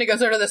 Cacophony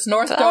goes over to this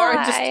north door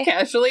and just Bye.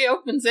 casually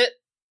opens it.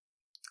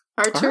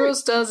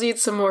 Arturos does eat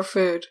some more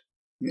food.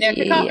 Yeah,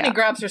 Cacophony Yeah.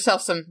 grabs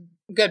herself some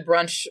good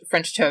brunch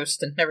French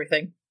toast and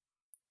everything.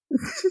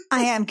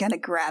 I am going to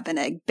grab an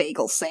egg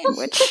bagel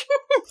sandwich.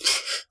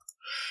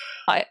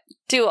 I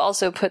do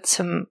also put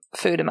some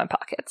food in my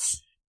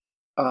pockets.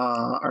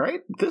 All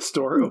right. This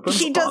door opens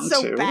She does so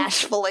onto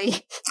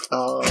bashfully.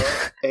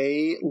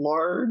 a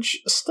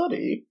large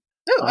study.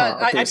 Ooh,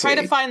 I there's try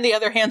to a- find the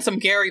other Handsome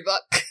Gary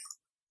book.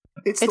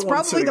 It's It's the one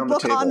probably sitting the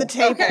book on the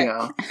table. Okay.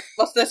 Yeah.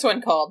 What's this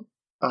one called?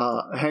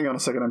 Hang on a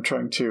second. I'm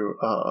trying to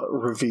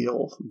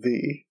reveal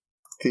the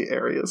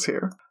areas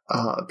here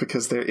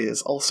because there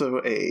is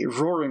also a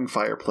roaring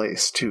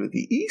fireplace to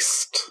the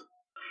east,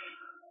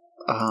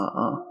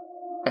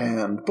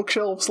 and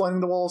bookshelves lining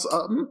the walls.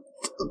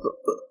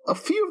 A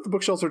few of the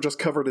bookshelves are just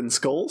covered in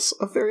skulls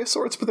of various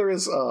sorts, but there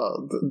is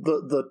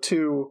the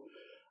two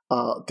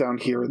down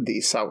here in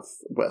the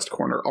southwest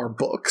corner are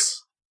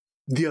books.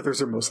 The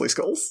others are mostly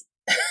skulls.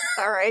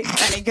 All right.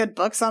 Any good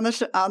books on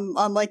the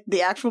on like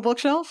the actual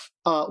bookshelf?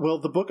 Well,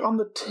 the book on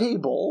the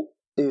table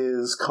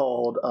is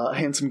called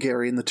Handsome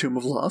Gary in the Tomb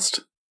of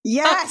Lust.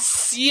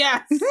 Yes.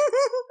 Yes.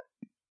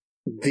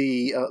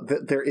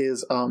 There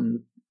is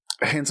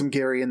Handsome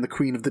Gary and the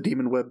Queen of the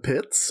Demon Web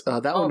Pits.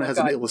 That Oh one my has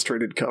God. an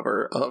illustrated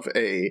cover of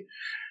a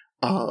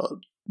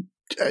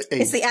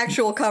It's the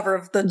actual cover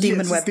of the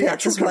Demon Web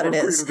Pits, is what it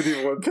is. Queen of the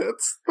Demon Web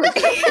Pits.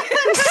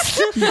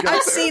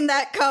 I've seen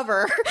that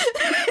cover.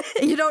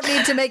 You don't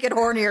need to make it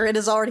hornier. It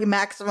is already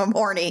maximum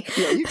horny.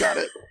 Yeah, you got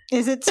it.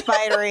 Is it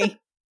spidery?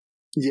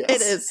 Yes,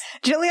 It is.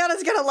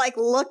 Juliana's gonna like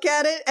look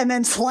at it and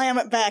then slam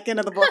it back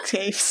into the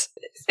bookcase.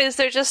 Is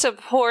there just a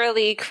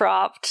poorly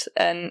cropped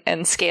and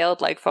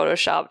scaled, like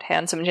photoshopped,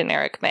 handsome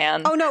generic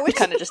man? Oh no, it's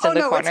kind of just in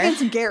the it's corner.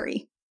 Handsome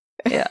Gary.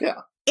 Yeah.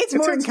 Yeah. It's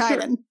It's Handsome Mordenkainen.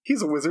 Gary.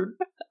 He's a wizard.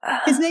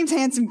 His name's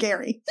Handsome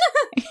Gary.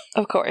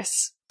 Of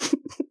course.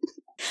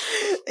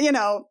 You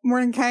know,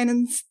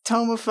 Mordenkainen's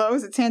Tome of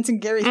Foes. It's Handsome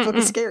Gary's Book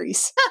of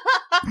Scaries.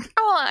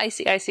 Oh, I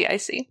see.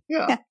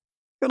 Yeah.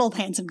 Good old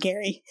Handsome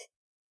Gary.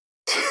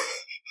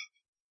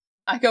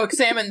 I go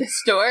examine this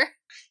door.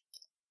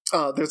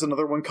 There's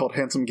another one called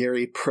Handsome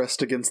Gary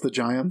Pressed Against the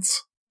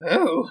Giants.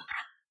 Oh.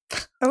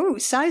 Oh,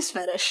 size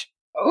fetish.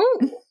 Oh.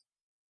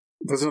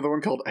 There's another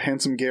one called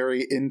Handsome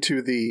Gary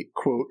Into the,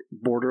 quote,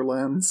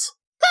 Borderlands.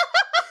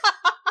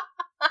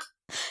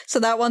 So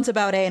that one's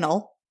about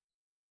anal.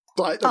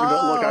 I don't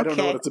know what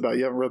okay. it's about.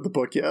 You haven't read the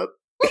book yet.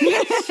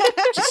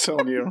 Just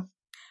telling you.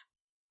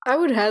 I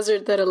would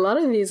hazard that a lot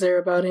of these are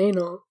about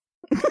anal.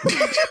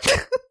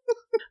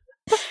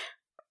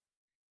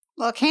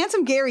 Look,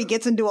 Handsome Gary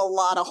gets into a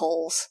lot of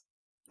holes.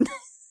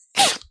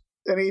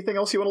 Anything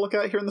else you want to look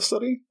at here in the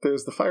study?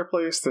 There's the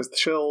fireplace, there's the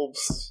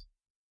shelves.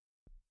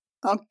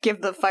 I'll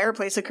give the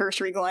fireplace a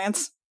cursory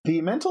glance.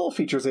 The mantle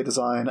features a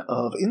design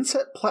of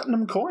inset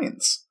platinum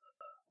coins,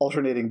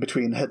 alternating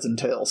between heads and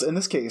tails, in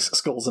this case,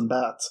 skulls and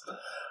bats.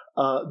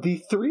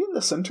 The three in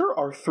the center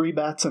are 3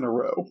 bats in a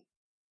row.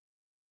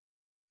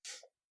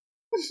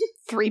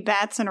 3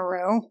 bats in a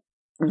row.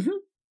 Mm-hmm.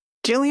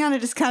 Juliana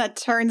just kind of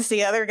turns to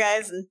the other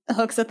guys and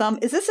hooks a thumb.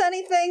 Is this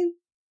anything?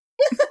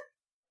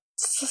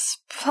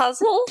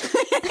 Puzzle?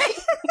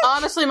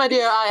 Honestly, my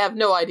dear, I have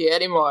no idea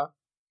anymore.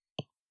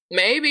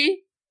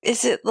 Maybe.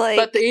 Is it like...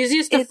 But the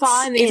easiest to it's-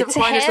 find, the easiest it's to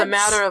find is a heads?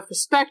 matter of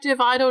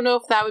perspective. I don't know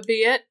if that would be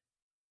it.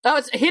 Oh,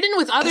 it's hidden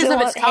with others Does it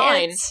of its want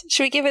kind. heads?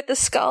 Should we give it the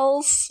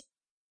skulls?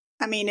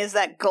 I mean, is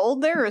that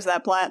gold there or is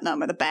that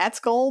platinum? Are the bats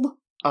gold?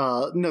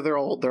 No, they're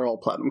all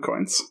platinum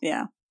coins.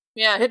 Yeah.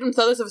 Yeah, hidden with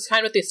others of its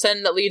kind with the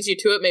sin that leads you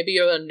to it may be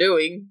your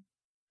undoing.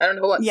 I don't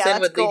know what Yeah, sin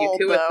that's would lead gold,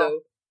 you to it, though. though.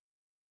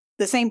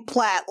 The same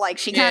plat, like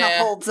she kind of Yeah.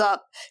 holds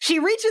up. She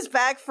reaches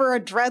back for a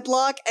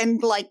dreadlock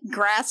and like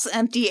grasps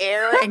empty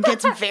air and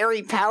gets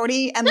very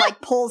pouty and like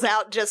pulls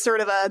out just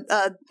sort of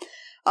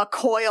a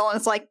coil and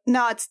it's like,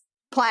 no, it's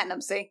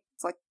platinum. See,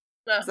 it's like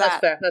No, Is that's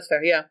that- fair, that's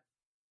fair, yeah.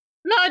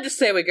 No, I just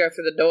say we go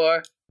through the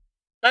door.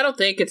 I don't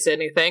think it's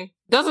anything.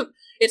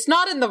 It's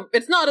not in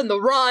the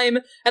rhyme,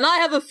 and I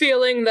have a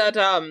feeling that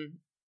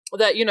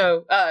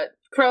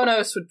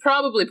Kronos would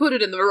probably put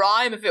it in the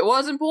rhyme if it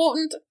was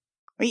important.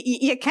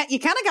 you kind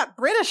of got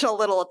British a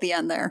little at the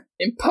end there.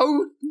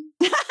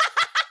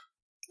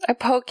 I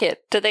poke it.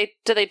 Do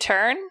they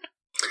turn?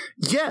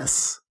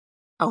 Yes,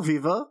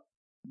 Alviva,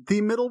 the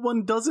middle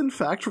one does in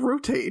fact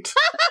rotate.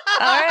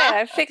 Alright,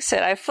 I fix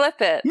it. I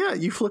flip it. Yeah,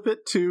 you flip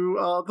it to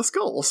the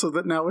skull so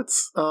that now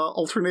it's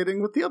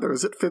alternating with the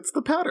others. It fits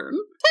the pattern.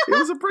 It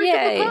was a break in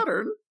Yay. the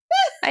pattern.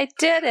 I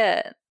did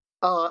it.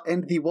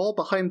 And the wall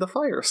behind the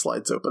fire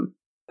slides open.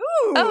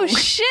 Ooh. Oh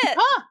shit!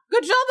 Ah,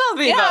 good job,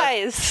 Alviva!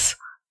 Guys!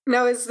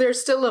 Now, is there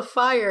still a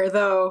fire,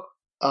 though?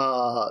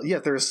 Yeah,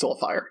 there is still a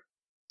fire.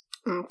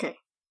 Okay.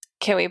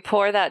 Can we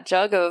pour that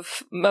jug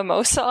of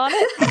mimosa on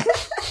it?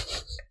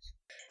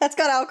 That's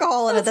got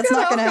alcohol in it. That's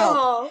not going to help.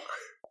 Alcohol.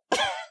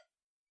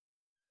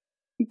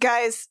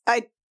 Guys,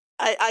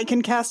 I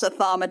can cast a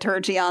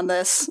thaumaturgy on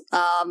this.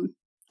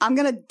 I'm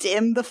gonna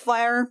dim the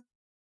fire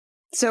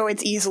so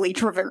it's easily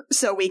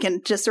so we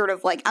can just sort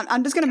of like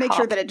I'm just gonna make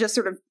sure that it just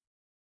sort of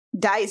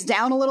dies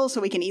down a little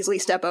so we can easily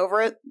step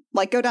over it,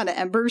 like go down to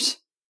embers.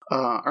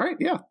 All right,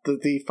 yeah,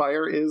 the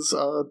fire is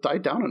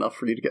died down enough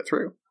for you to get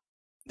through.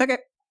 Okay,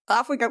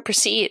 off we go.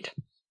 Proceed.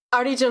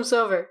 Artie jumps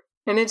over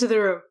and into the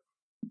room.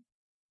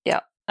 Yeah,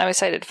 I'm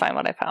excited to find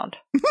what I found.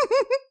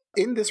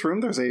 In this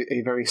room, there's a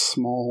very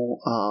small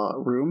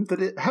room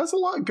that it has a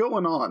lot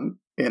going on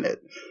in it.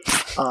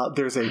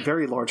 There's a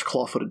very large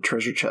claw-footed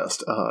treasure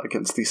chest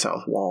against the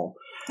south wall.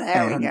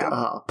 There and we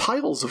go.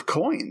 Piles of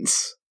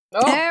coins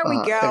Oh, There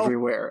we go.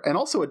 everywhere. And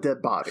also a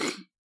dead body.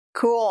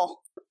 Cool.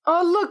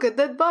 Oh, look, a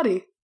dead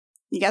body.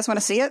 You guys want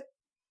to see it?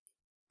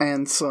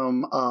 And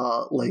some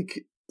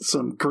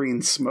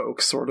green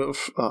smoke sort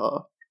of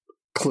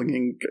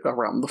clinging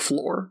around the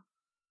floor.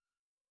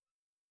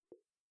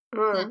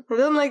 I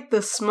don't like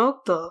the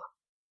smoke, though.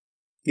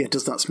 Yeah, it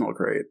does not smell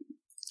great.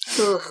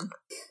 Ugh.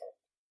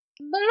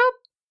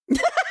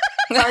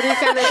 Artie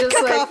kind of just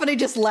like Cacophony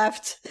just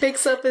left.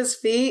 picks up his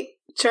feet,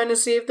 trying to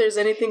see if there's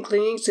anything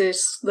clinging to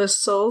the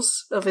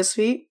soles of his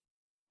feet.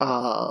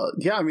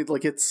 Yeah, I mean,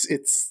 like, it's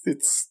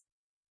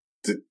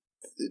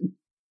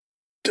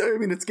I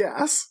mean, it's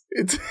gas.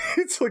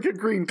 It's like a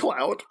green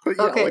cloud. But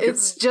yeah, Okay, like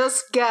it's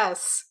just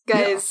gas,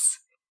 guys.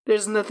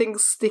 There's nothing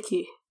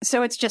sticky.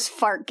 So it's just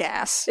fart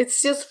gas.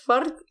 It's just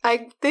fart.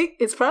 I think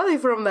it's probably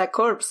from that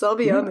corpse, I'll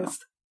be Yeah.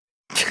 honest.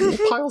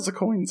 piles of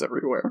coins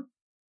everywhere.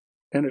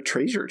 And a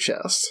treasure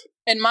chest.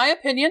 In my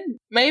opinion,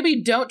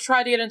 maybe don't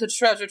try to get into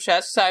treasure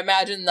chests. I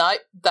imagine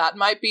that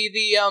might be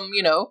the,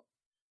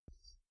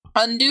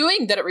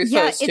 undoing that it refers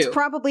Yeah, to. it's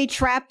probably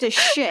trapped as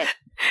shit.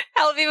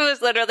 Alviva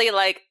was literally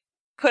like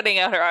putting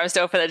out her arms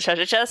to open the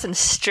treasure chest and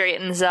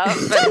straightens up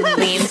and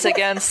leans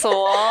against the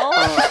wall.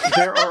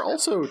 There are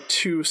also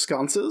 2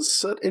 sconces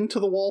set into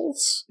the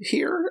walls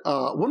here.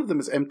 One of them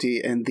is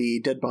empty, and the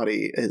dead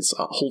body is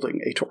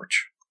holding a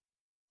torch.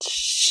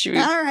 Should we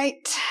All right.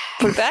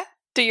 put it back?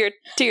 Do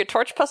your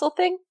torch puzzle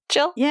thing,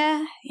 Jill?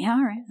 Yeah,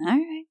 all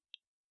right.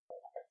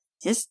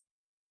 Just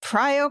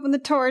pry open the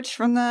torch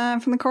from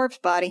the corpse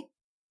body.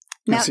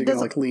 Now, So you can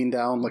like lean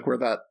down, like where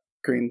that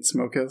green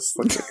smoke is,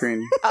 like the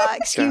green.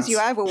 excuse gas. you,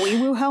 I have a wee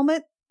woo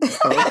helmet. Oh,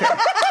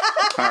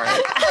 okay. All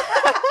right.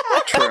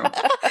 True.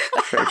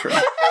 Very true.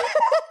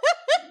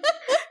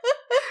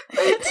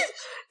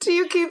 Do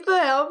you keep the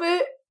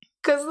helmet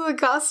because of the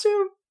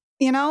costume?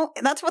 You know,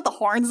 that's what the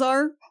horns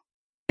are.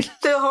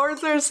 The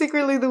horns are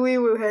secretly the wee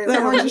woo The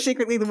horns are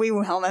secretly the wee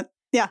woo helmet.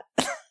 Yeah.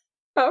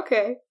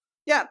 Okay.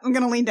 Yeah, I'm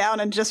gonna lean down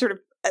and just sort of.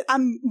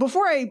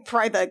 Before I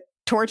pry the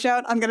torch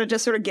out, I'm gonna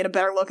just sort of get a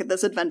better look at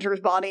this adventurer's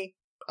body.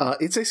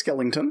 It's a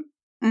skeleton.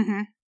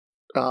 Mm-hmm.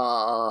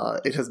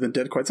 It has been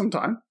dead quite some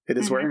time. It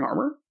is Mhm. wearing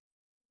armor.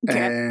 Okay.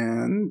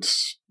 And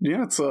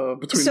yeah, it's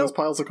between So- those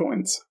piles of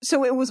coins.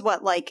 So it was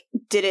what, like,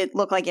 did it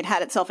look like it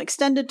had itself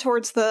extended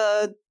towards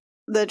the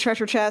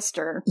treasure chest,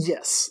 or?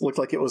 Yes, looked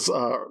like it was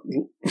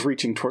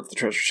reaching towards the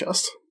treasure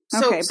chest.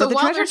 So, Okay, so but the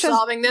while treasure they're chest-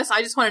 solving this,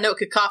 I just want to note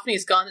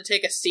Cacophony's gone to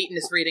take a seat and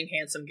is reading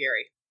Handsome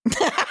Gary.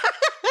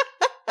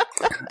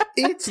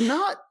 It's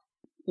not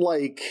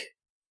like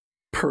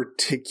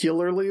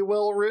particularly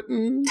well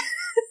written,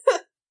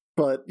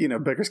 but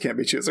beggars can't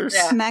be choosers.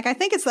 Yeah. Mac, I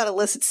think it's that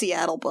illicit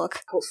Seattle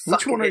book. Oh,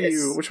 Which fuck one are it is.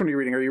 you? Which one are you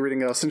reading? Are you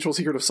reading Sensual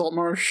Secret of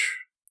Saltmarsh?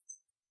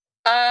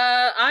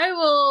 I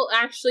will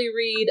actually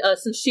read,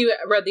 since she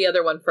read the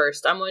other one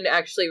first, I'm going to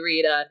actually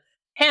read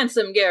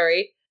Handsome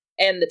Gary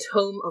and the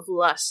Tome of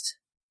Lust.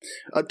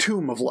 A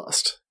Tomb of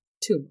Lust.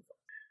 Tomb.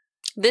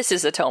 This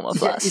is a tome of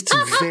Yeah, lust.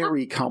 it's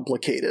very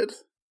complicated.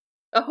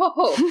 Oh, ho,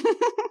 ho.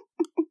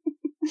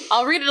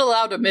 I'll read it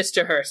aloud to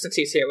Mr. Hurst since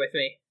he's here with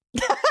me.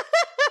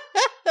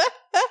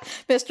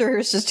 Mr.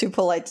 Hurst is too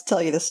polite to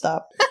tell you to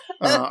stop.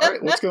 All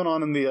right, what's going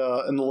on in the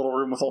little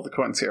room with all the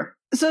coins here?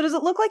 So does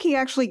it look like he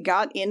actually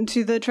got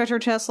into the treasure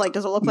chest? Like,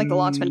 does it look like the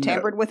lock's been No.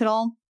 tampered with at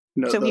all?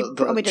 No, So he the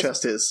probably just-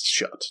 chest is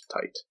shut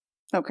tight.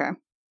 Okay.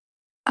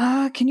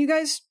 Can you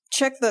guys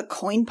check the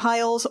coin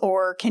piles,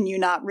 or can you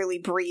not really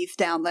breathe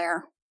down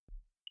there?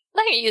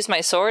 I can use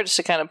my sword just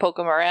to kind of poke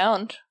him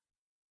around.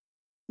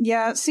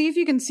 Yeah, see if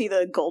you can see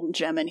the golden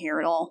gem in here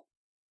at all.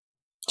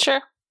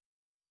 Sure.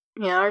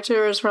 Yeah,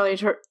 Arturus probably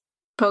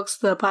pokes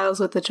the piles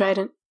with the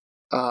trident.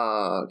 Yeah,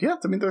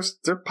 I mean, there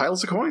are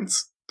piles of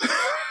coins.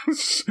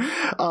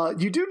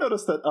 You do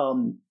notice that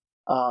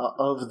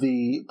of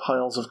the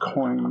piles of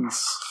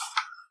coins,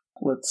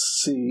 let's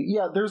see.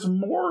 Yeah, there's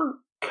more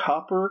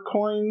copper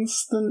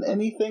coins than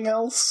anything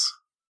else,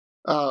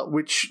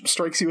 which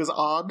strikes you as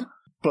odd.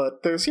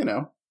 But there's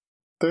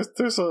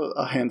there's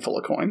a handful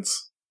of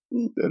coins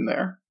in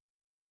there.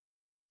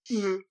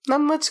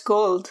 Not much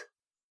gold.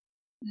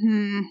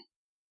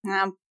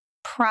 I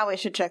probably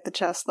should check the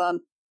chest then.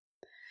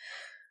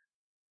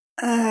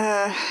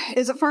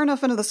 Is it far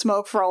enough into the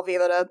smoke for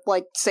Alviva to,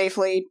 like,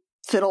 safely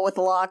fiddle with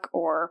the lock,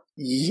 or...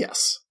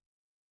 Yes.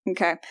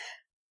 Okay.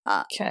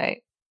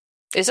 Okay.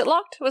 Is it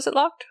locked? Was it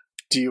locked?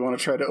 Do you want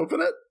to try to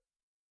open it?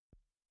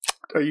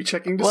 Are you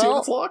checking to see Well-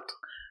 if it's locked?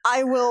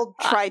 I will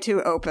try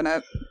to open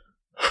it.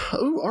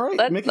 Ooh, all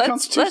right. Make a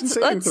Constitution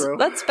saving throw.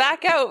 Let's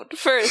back out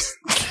first.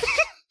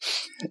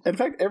 In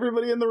fact,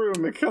 everybody in the room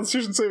make a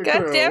Constitution saving God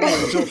throw. damn it.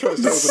 while Jill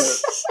tries to open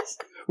it.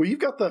 Well, you've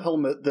got the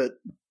helmet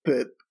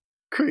that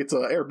creates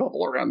an air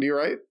bubble around you,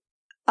 right?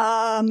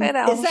 Right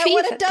now, Is that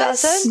what it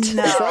does? doesn't.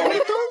 No. Is that what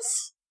it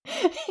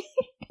does?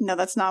 No,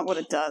 that's not what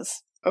it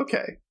does.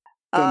 Okay.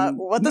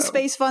 What the no.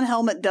 Space Fun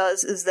helmet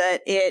does is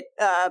that it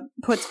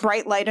puts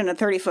bright light in a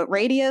 30-foot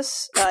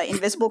radius.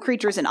 Invisible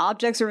creatures and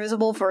objects are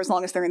visible for as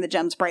long as they're in the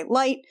gem's bright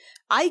light.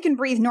 I can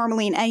breathe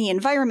normally in any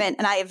environment,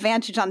 and I have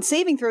advantage on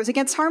saving throws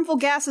against harmful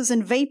gases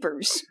and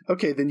vapors.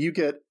 Okay, then you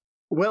get...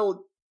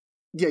 Well,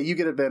 yeah, you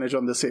get advantage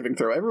on this saving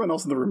throw. Everyone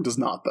else in the room does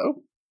not,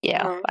 though.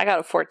 Yeah, I got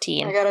a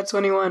 14. I got a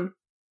 21.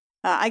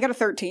 I got a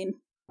 13.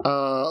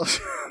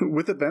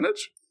 With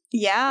advantage?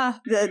 Yeah,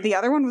 the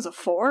other one was a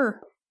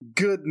 4.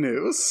 Good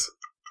news.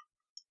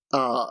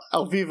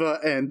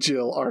 Alviva and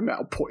Jill are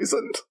now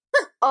poisoned.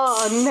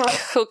 Oh, no.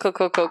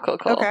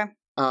 Cool. Okay.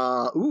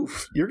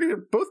 Oof. You're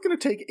both gonna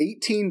take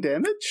 18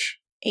 damage?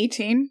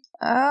 18.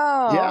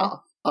 Oh.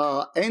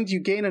 Yeah. And you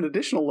gain an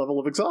additional level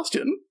of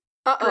exhaustion.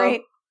 Uh-oh.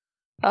 Great.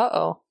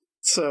 Uh-oh.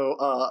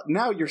 So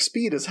now your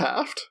speed is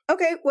halved.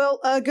 Okay, well,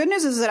 good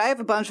news is that I have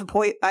a bunch of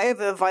I have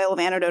a vial of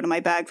antidote in my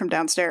bag from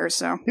downstairs,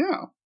 so.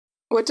 Yeah.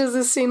 What does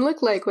this scene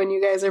look like when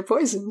you guys are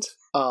poisoned?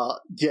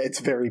 Yeah, it's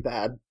very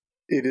bad.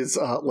 It is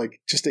like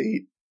just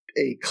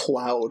a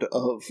cloud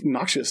of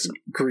noxious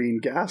green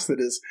gas that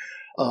is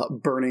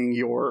burning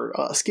your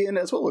skin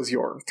as well as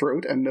your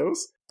throat and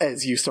nose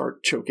as you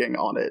start choking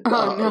on it.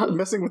 No.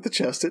 Messing with the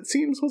chest, it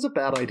seems, was a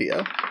bad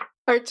idea.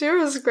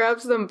 Arturus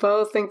grabs them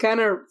both and kind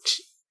of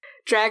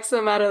drags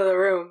them out of the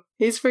room.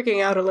 He's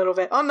freaking out a little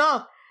bit. Oh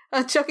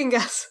no! Choking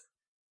gas.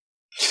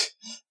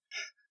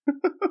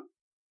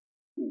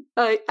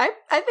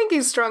 I think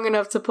he's strong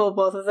enough to pull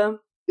both of them.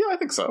 Yeah, I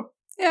think so.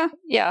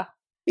 Yeah.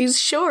 He's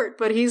short,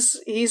 but he's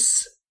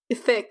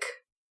thick.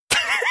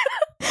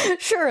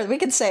 Sure, we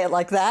can say it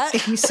like that.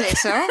 If you say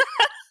so.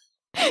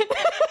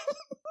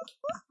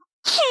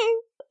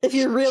 If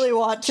you really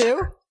want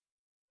to.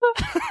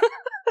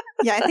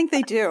 Yeah, I think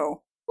they do.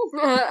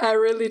 I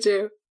really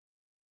do.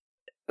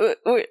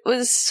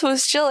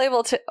 Was Jill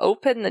able to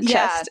open the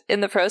chest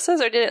in the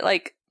process, or did it,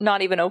 like,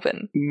 not even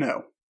open?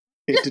 No,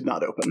 it did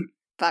not open.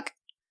 Fuck.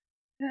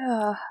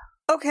 Yeah.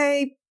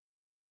 Okay.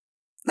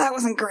 That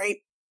wasn't great.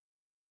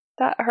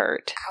 That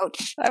hurt.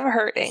 Ouch. I'm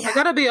hurting. I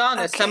gotta be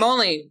honest, Okay. I'm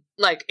only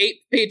like 8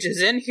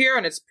 pages in here,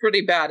 and it's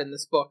pretty bad in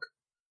this book.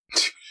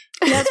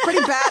 Yeah, it's pretty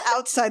bad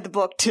outside the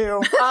book,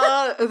 too.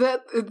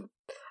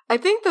 I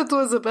think that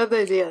was a bad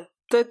idea.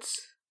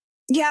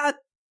 Yeah,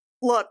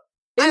 look,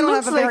 It I don't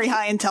looks have a very like-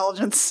 high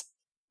intelligence.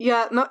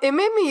 Yeah, no, it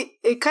made me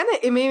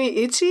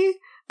itchy,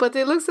 but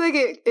it looks like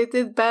it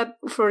did bad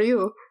for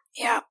you.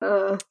 Yeah.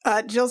 Uh,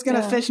 Jill's gonna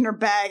Yeah. fish in her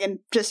bag and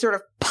just sort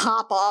of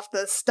pop off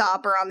the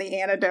stopper on the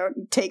antidote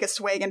and take a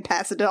swig and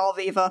pass it to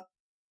Alviva.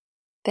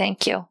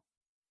 Thank you.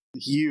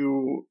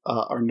 You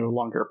are no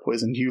longer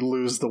poisoned. You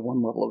lose the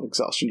 1 level of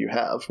exhaustion you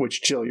have,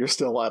 which, Jill, you're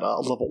still at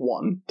level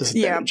 1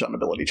 disadvantage on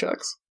ability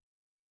checks.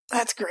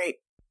 That's great.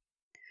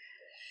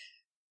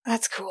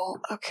 That's cool.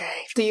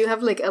 Okay. do you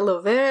have like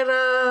aloe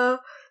vera?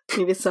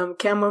 Maybe some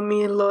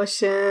chamomile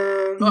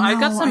lotion? Well, I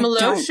got No, some I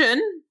don't.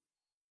 lotion.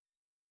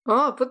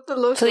 Oh, put the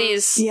lotion.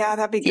 Please. Yeah,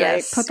 that'd be great.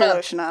 Yes. Put the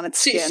lotion on its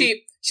skin.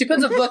 She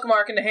puts a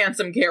bookmark into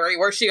Handsome Gary,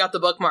 where she got the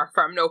bookmark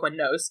from, no one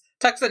knows.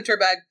 Tucks it into her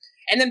bag,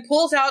 and then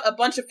pulls out a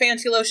bunch of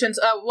fancy lotions.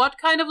 What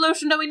kind of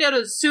lotion do we need?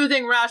 A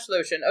soothing rash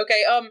lotion.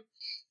 Okay,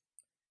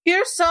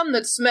 here's some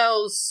that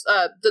smells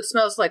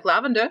like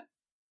lavender.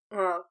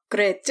 Oh,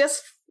 great!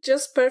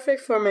 Just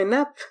perfect for my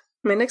nap.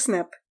 My next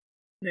nap.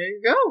 There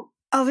you go.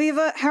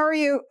 Alviva, how are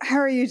you? How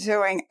are you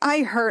doing? I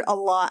hurt a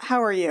lot.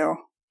 How are you?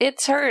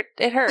 It's hurt.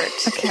 It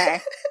hurts. Okay.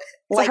 It's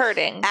Like,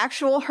 hurting.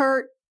 actual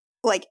hurt?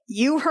 Like,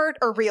 you hurt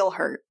or real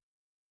hurt?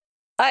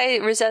 I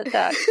resent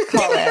that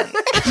comment.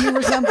 You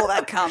resemble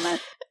that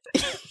comment.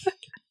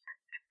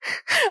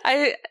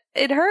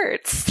 It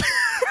hurts.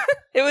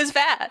 It was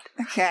bad.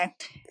 Okay.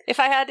 If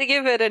I had to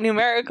give it a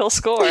numerical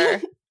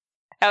score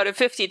out of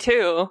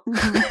 52,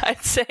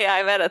 I'd say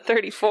I'm at a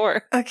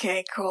 34.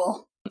 Okay,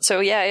 cool. So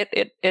yeah,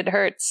 it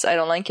hurts. I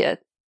don't like it.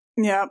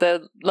 Yeah.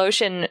 The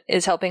lotion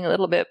is helping a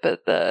little bit,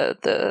 but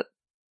the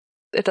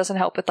it doesn't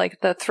help with, like,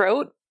 the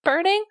throat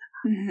burning.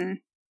 Mm-hmm.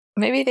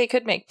 Maybe they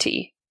could make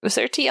tea. Was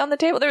there tea on the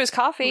table? There was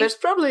coffee. There's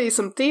probably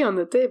some tea on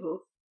the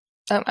table.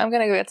 I'm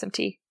gonna go get some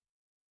tea.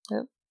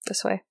 Yep,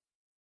 this way.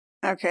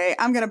 Okay,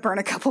 I'm gonna burn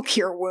a couple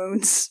cure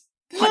wounds.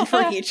 One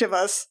for each of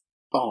us.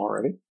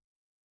 Alrighty.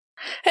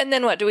 And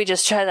then what? Do we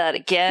just try that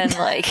again?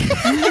 Like,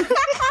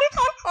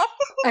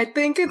 I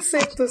think it's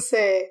safe to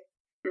say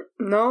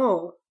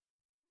no.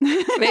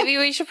 maybe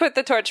we should put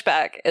the torch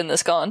back in the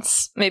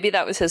sconce. Maybe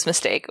that was his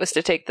mistake, was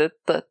to take the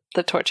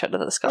torch out of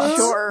the sconce.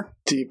 Sure.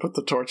 Do you put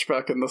the torch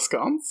back in the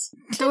sconce?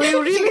 Do we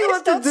really You guys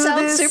want to don't do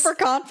sound this? super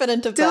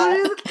confident of Do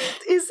that.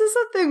 we- is this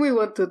a thing we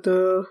want to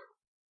do?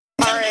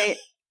 Alright.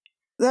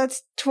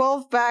 That's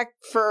 12 back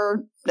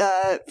for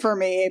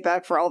me, 8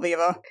 back for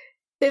Alviva.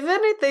 If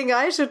anything,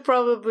 I should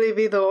probably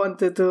be the one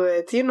to do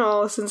it,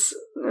 since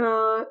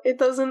it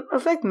doesn't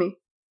affect me.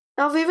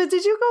 Alviva,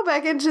 did you go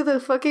back into the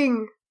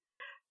fucking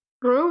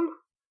room?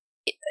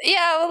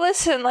 Yeah, well,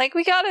 listen, like,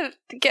 we gotta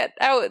get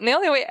out, and the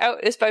only way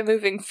out is by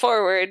moving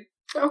forward.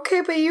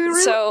 Okay, but you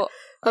really... So,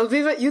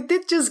 Alviva, you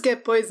did just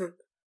get poisoned.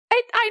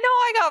 I know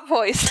I got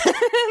poisoned.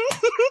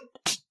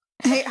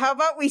 Hey, how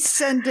about we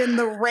send in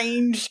the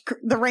ranged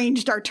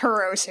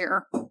Arturos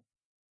here?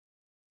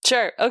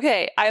 Sure,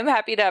 okay, I'm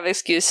happy to have an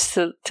excuse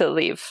to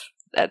leave.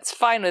 That's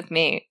fine with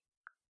me.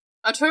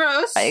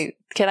 Arturos,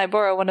 Can I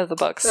borrow one of the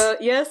books?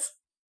 Yes?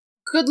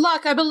 good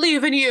luck. I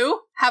believe in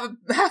you. Have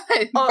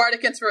a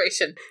bardic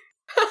inspiration.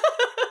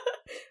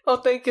 Oh,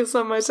 thank you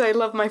so much. I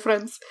love my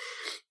friends.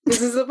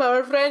 This is the power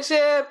of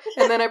friendship.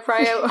 And then I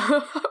pry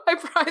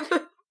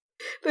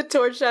the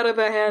torch out of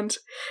the hand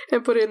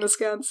and put it in the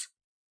sconce.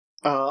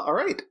 All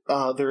right.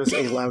 There's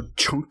a loud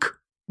chunk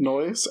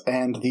noise,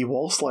 and the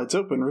wall slides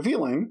open,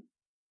 revealing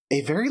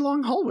a very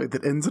long hallway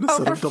that ends in a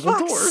set for of double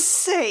fuck's doors.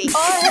 sake!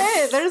 Oh,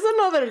 hey, there's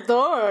another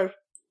door.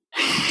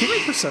 Give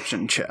me a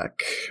perception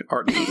check,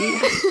 Artie.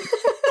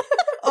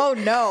 Oh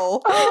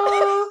no.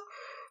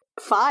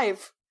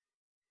 5.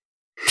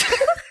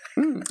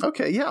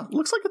 Okay, yeah.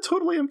 Looks like a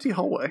totally empty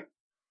hallway.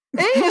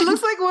 Hey, it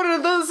looks like one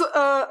of those,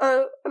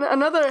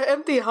 another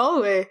empty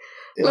hallway.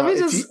 Let me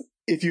just...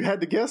 If you had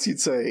to guess, you'd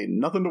say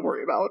nothing to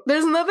worry about.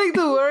 There's nothing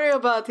to worry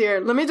about here.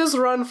 Let me just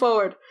run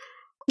forward.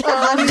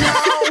 Don't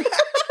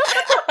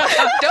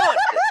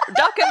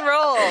duck and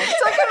roll.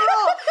 Duck and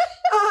roll.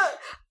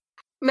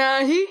 Nah,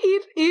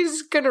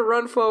 he's gonna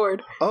run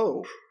forward.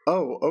 Oh,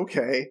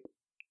 okay.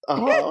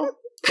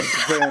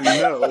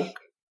 Then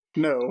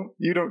no,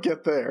 you don't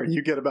get there.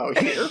 You get about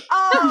here.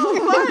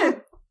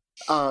 Oh,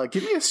 what?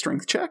 Give me a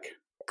strength check.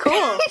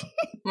 Cool.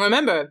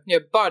 Remember,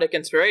 your bardic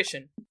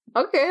inspiration.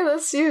 Okay,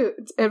 that's you.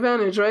 It's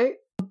advantage, right?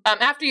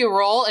 After you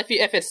roll, if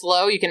it's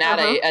low, you can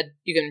add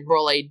you can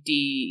roll a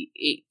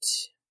d8.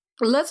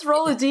 Let's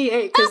roll a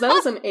d8 because that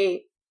was an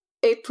 8.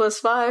 8 plus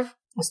 5.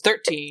 It's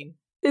 13.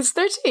 It's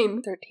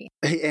 13. 13.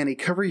 Hey, Annie,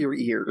 cover your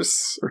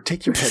ears or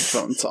take your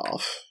headphones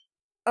off.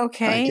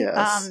 Okay. I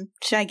guess.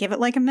 Should I give it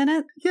like a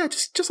minute? Yeah,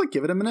 just like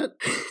give it a minute.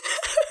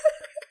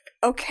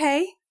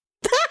 Okay.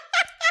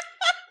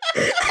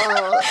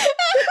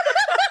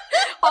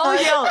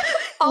 I'll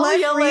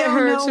yell Rio at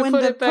her know to when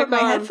put to it back put my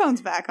on.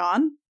 headphones back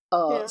on.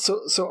 Yeah.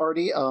 So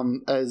Artie,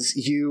 as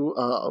you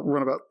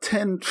run about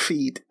 10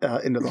 feet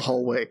into the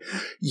hallway,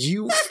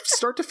 you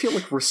start to feel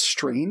like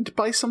restrained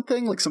by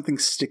something, like something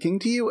sticking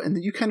to you, and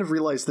then you kind of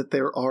realize that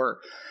there are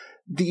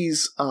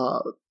these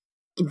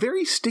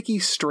very sticky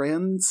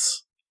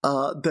strands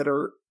that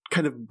are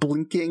kind of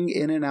blinking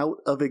in and out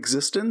of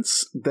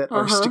existence that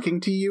are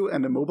sticking to you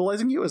and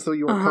immobilizing you as though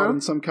you are caught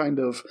in some kind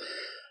of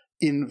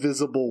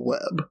invisible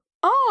web.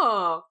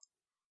 Oh,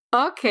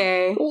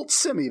 okay. Well,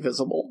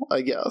 semi-visible,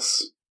 I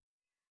guess.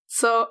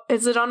 So,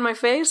 is it on my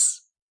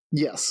face?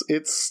 Yes,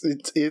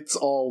 it's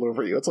all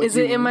over you. It's like Is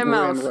it in my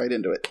ran mouth? right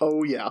into it.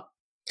 Oh yeah,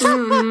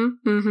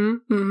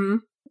 Mm-hmm.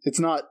 it's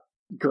not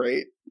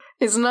great.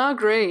 It's not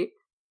great.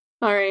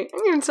 All right,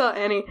 I'm gonna tell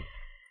Annie.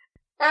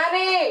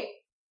 Annie,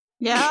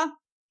 Yeah?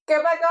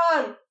 get back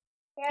on.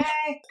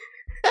 Yay.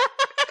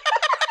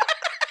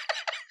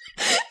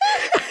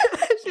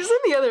 She's in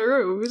the other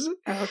rooms.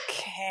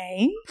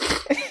 Okay.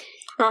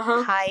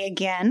 Hi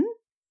again.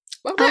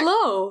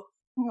 Hello.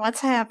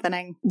 What's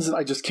happening? Listen,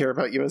 I just care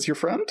about you as your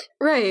friend,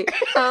 Right.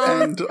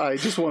 and I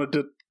just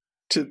wanted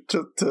to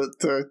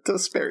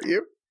spare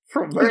you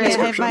from that Were you hit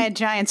description. by a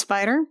giant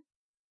spider?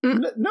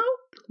 No,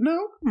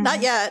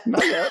 Not yet.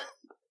 not yet.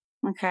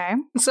 Okay.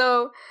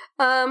 So,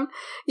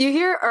 you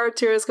hear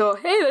Arturus go,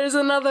 "Hey, there's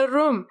another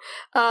room,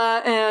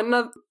 and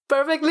a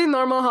perfectly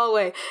normal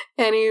hallway."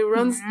 And he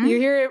runs. You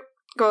hear him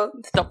go.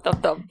 Stop.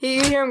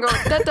 You hear him go,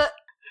 da, da,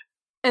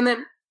 and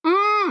then,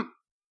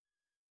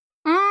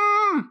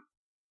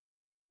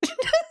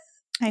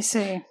 I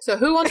see. So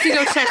who wants to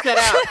go check that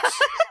out?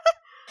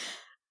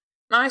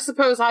 I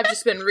suppose I've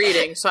just been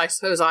reading, so I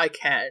suppose I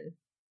can.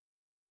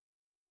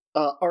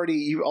 Artie,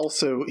 you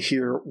also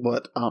hear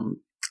what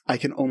I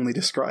can only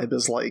describe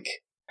as like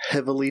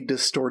heavily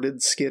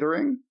distorted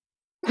skittering.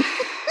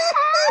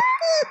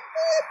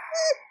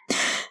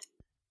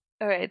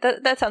 All right,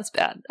 that sounds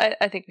bad.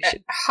 I think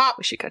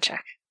we should go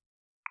check.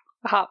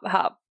 Hop.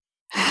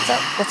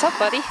 What's up,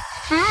 buddy?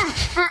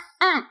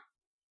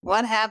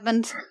 What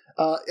happened?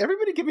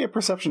 Everybody, give me a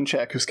perception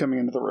check. Who's coming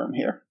into the room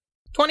here?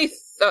 20.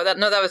 Oh, that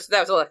was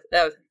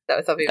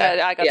something.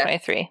 I got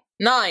 23.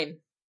 9.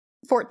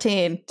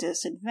 14.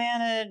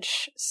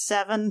 Disadvantage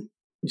 7.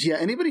 Yeah,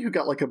 anybody who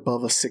got like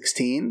above a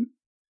 16,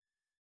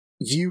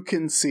 you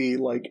can see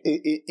like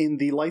in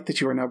the light that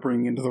you are now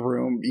bringing into the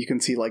room, you can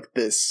see like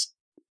this,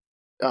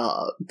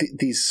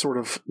 these sort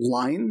of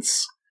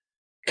lines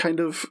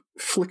kind of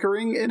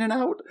flickering in and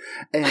out,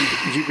 and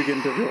you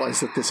begin to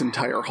realize that this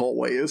entire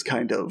hallway is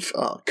kind of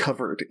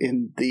covered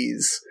in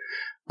these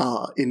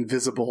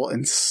invisible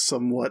and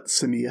somewhat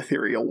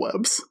semi-ethereal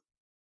webs.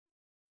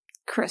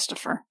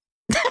 Christopher.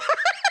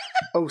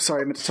 Oh,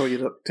 sorry, I meant to tell you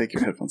to take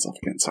your headphones off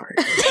again. Sorry.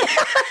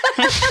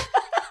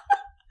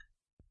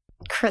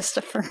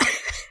 Christopher.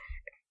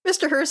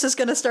 Mr. Hearst is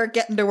going to start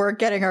getting to work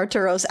getting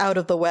Arturos out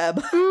of the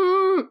web.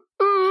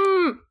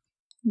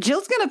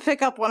 Jill's gonna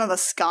pick up one of the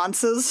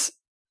sconces.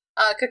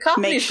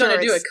 Cacophony's going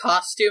to do a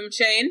costume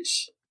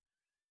change.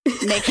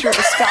 Make sure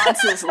the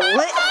sconce is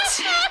lit.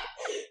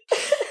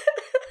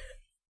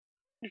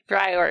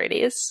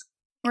 Priorities.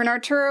 When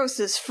Arturos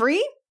is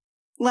free,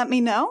 let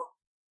me know.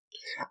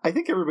 I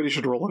think everybody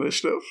should roll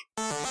initiative.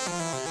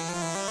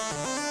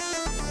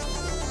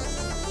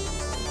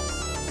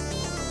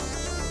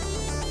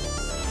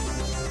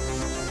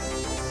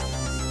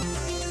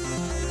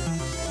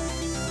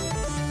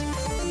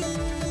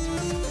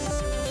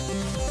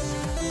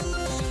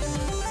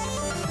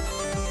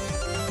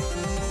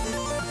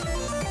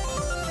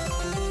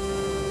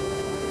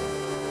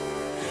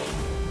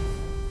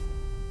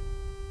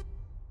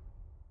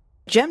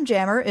 Gem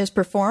Jammer is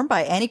performed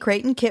by Annie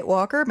Creighton, Kit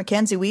Walker,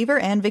 Mackenzie Weaver,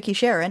 and Vicky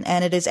Sharon,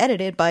 and it is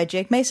edited by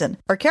Jake Mason.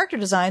 Our character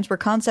designs were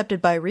concepted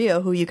by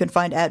Rio, who you can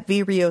find at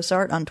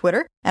VRiosArt on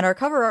Twitter. And our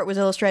cover art was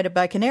illustrated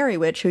by Canary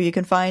Witch, who you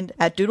can find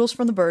at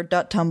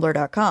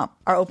doodlesfromthebird.tumblr.com.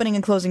 Our opening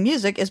and closing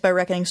music is by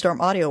Reckoning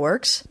Storm Audio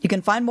Works. You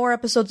can find more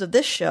episodes of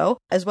this show,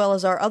 as well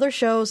as our other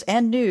shows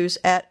and news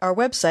at our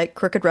website,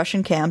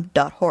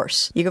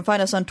 crookedrussiancam.horse. You can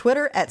find us on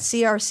Twitter at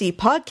CRC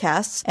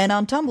Podcasts and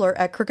on Tumblr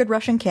at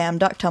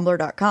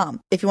crookedrussiancam.tumblr.com.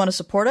 If you want to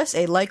support us,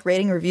 a like,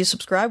 rating, review,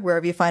 subscribe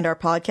wherever you find our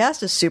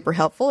podcast is super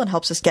helpful and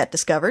helps us get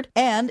discovered.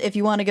 And if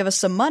you want to give us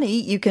some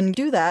money, you can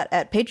do that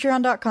at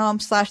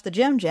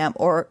patreon.com/thejamjam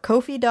or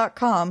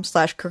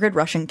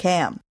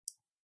ko-fi.com/crookedrussiancam.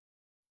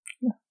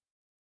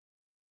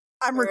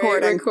 I'm Alright,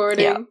 recording.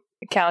 recording. Yeah.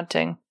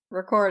 Counting.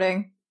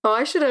 Recording. Oh,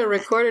 I should have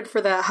recorded for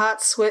that hot,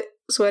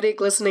 sweaty,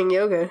 glistening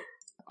yoga.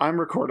 I'm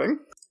recording.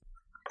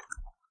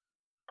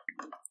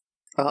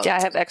 Yeah,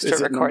 I have extra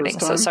is it recording,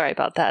 numbers so time? sorry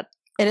about that.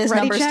 It is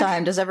Ready, numbers check?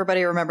 time. Does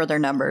everybody remember their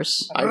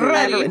numbers? I do. I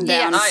have it written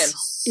down. I am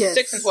Yes.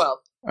 6 and 12.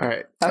 All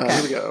right. Okay.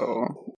 Here we go.